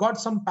 you got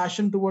some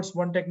passion towards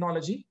one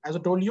technology. As I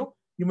told you,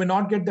 you may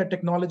not get that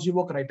technology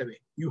work right away.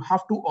 You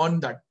have to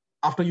earn that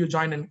after you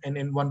join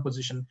in one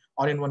position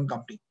or in one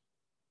company.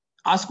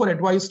 Ask for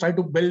advice, try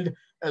to build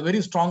a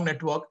very strong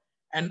network,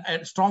 and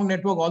a strong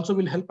network also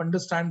will help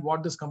understand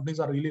what these companies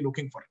are really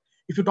looking for.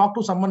 If you talk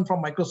to someone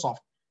from Microsoft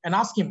and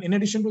ask him, in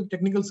addition to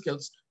technical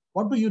skills,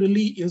 what do you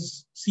really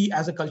see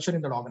as a culture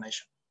in that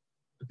organization?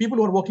 The people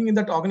who are working in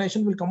that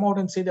organization will come out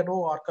and say that,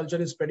 oh, our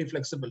culture is pretty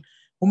flexible.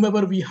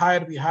 Whomever we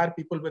hire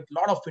people with a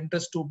lot of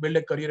interest to build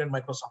a career in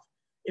Microsoft.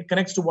 It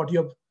connects to what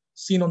you have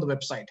seen on the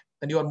website,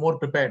 then you are more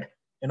prepared.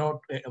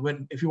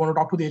 If you want to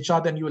talk to the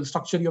HR, then you will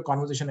structure your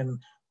conversation and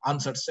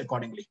answers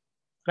accordingly,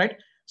 right?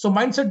 So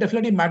mindset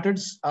definitely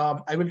matters.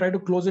 I will try to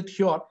close it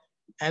here,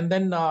 and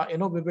then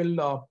we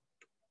will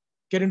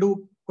get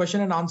into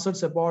question and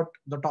answers about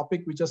the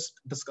topic we just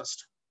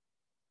discussed.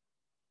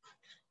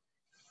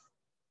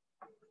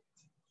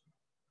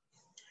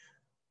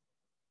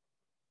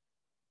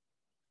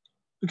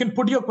 You can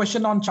put your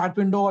question on chat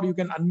window, or you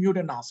can unmute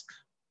and ask.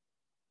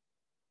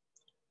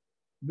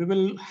 We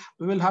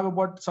will have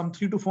about some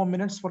 3 to 4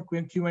 minutes for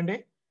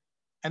Q&A,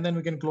 and then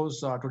we can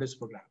close today's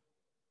program.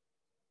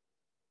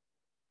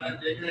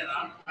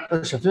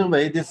 Shafiq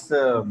bhai,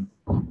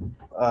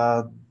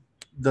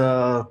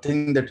 the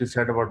thing that you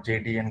said about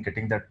JD and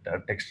getting that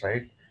text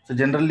right. So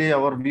generally,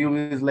 our view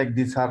is like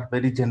these are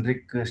very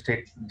generic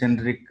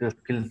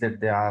skills that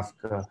they ask,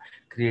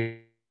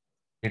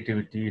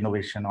 creativity,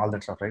 innovation, all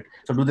that stuff, right?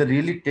 So do they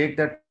really take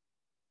that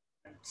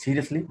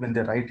seriously when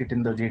they write it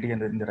in the JD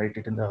and when they write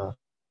it in the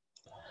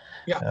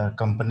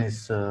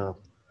company's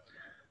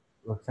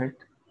website?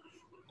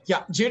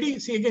 Yeah,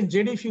 JD. See again,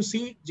 JD. If you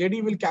see,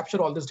 JD will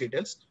capture all these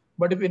details.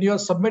 But when you are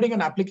submitting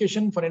an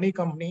application for any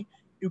company,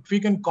 if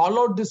we can call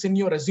out this in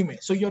your resume,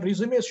 so your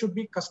resume should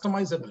be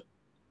customizable,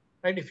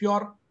 right? If you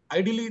are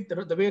ideally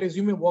the way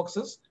resume works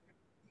is,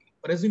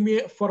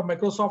 resume for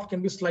Microsoft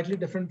can be slightly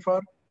different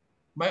for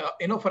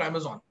for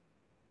Amazon.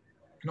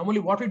 Normally,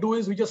 what we do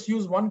is we just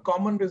use one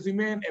common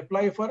resume and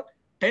apply for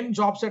 10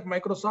 jobs at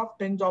Microsoft,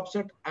 10 jobs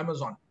at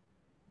Amazon.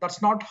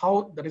 That's not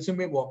how the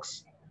resume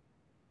works.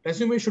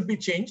 Resume should be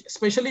changed,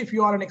 especially if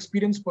you are an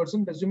experienced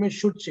person. Resume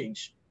should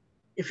change.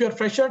 If you're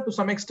fresher, to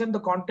some extent, the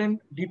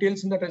content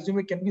details in the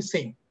resume can be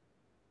same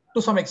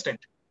to some extent,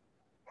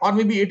 or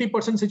maybe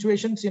 80%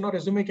 situations,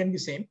 resume can be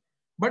same.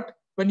 But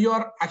when you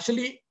are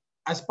actually,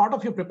 as part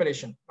of your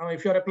preparation,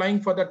 if you're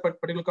applying for that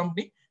particular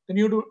company, then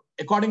you do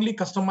accordingly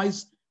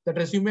customize that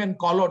resume and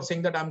call out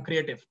saying that I'm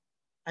creative,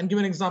 and give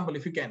an example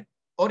if you can.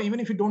 Or even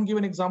if you don't give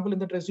an example in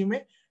that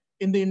resume,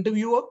 in the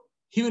interviewer,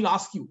 he will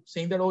ask you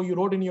saying that, oh, you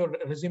wrote in your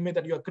resume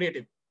that you are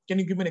creative. Can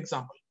you give me an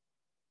example?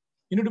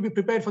 You need to be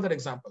prepared for that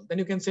example. Then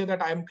you can say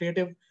that I am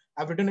creative.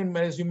 I've written in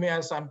my resume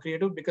as I'm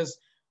creative because,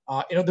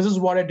 this is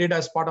what I did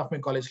as part of my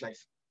college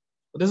life.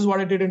 This is what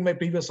I did in my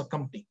previous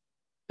company.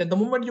 Then the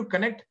moment you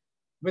connect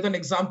with an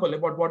example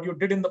about what you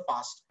did in the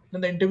past,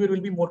 then the interviewer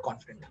will be more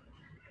confident.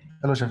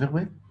 Hello, Shafiq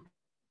bhai.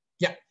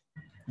 Yeah.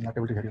 Not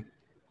able to hear you.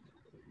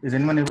 Is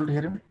anyone able to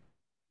hear you?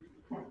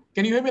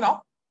 Can you hear me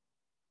now?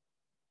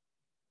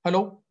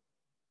 Hello?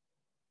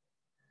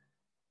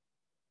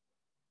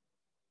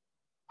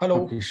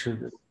 Hello? Okay,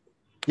 sure.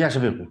 Yeah,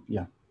 Shafiq bhai.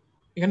 Yeah.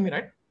 You hear me,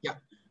 right? Yeah.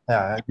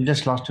 Yeah, you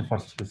just lost your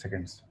first few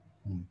seconds.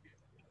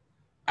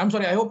 I'm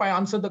sorry. I hope I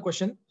answered the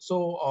question.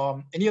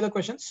 So, any other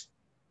questions?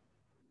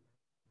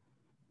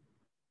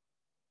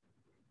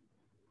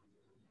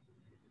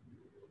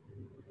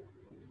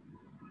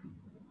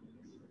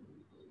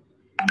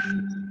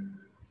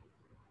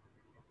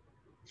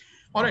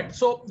 All right.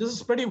 So this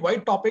is pretty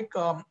wide topic.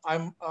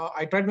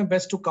 I tried my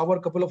best to cover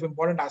a couple of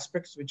important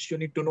aspects which you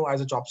need to know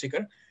as a job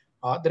seeker.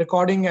 The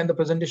recording and the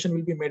presentation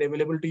will be made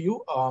available to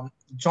you.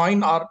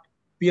 Join our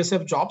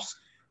PSF jobs.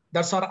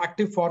 That's our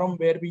active forum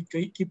where we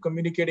keep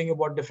communicating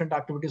about different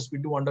activities we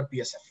do under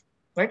PSF,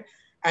 right?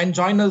 And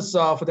join us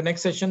for the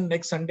next session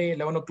next Sunday,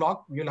 11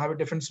 o'clock. We'll have a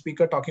different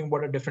speaker talking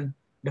about a different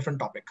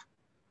topic.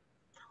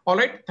 All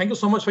right. Thank you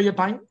so much for your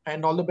time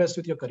and all the best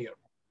with your career.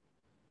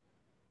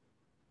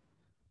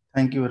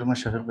 Thank you very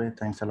much, Shahir bhai.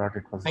 Thanks a lot.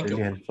 It was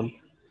really helpful.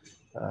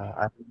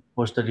 I will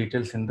post the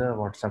details in the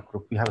WhatsApp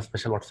group. We have a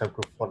special WhatsApp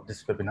group for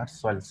this webinar,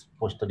 so I'll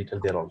post the detail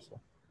there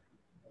also.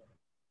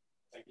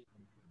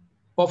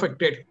 Perfect.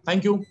 Great.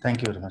 Thank you.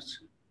 Thank you very much.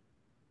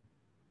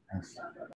 Thanks.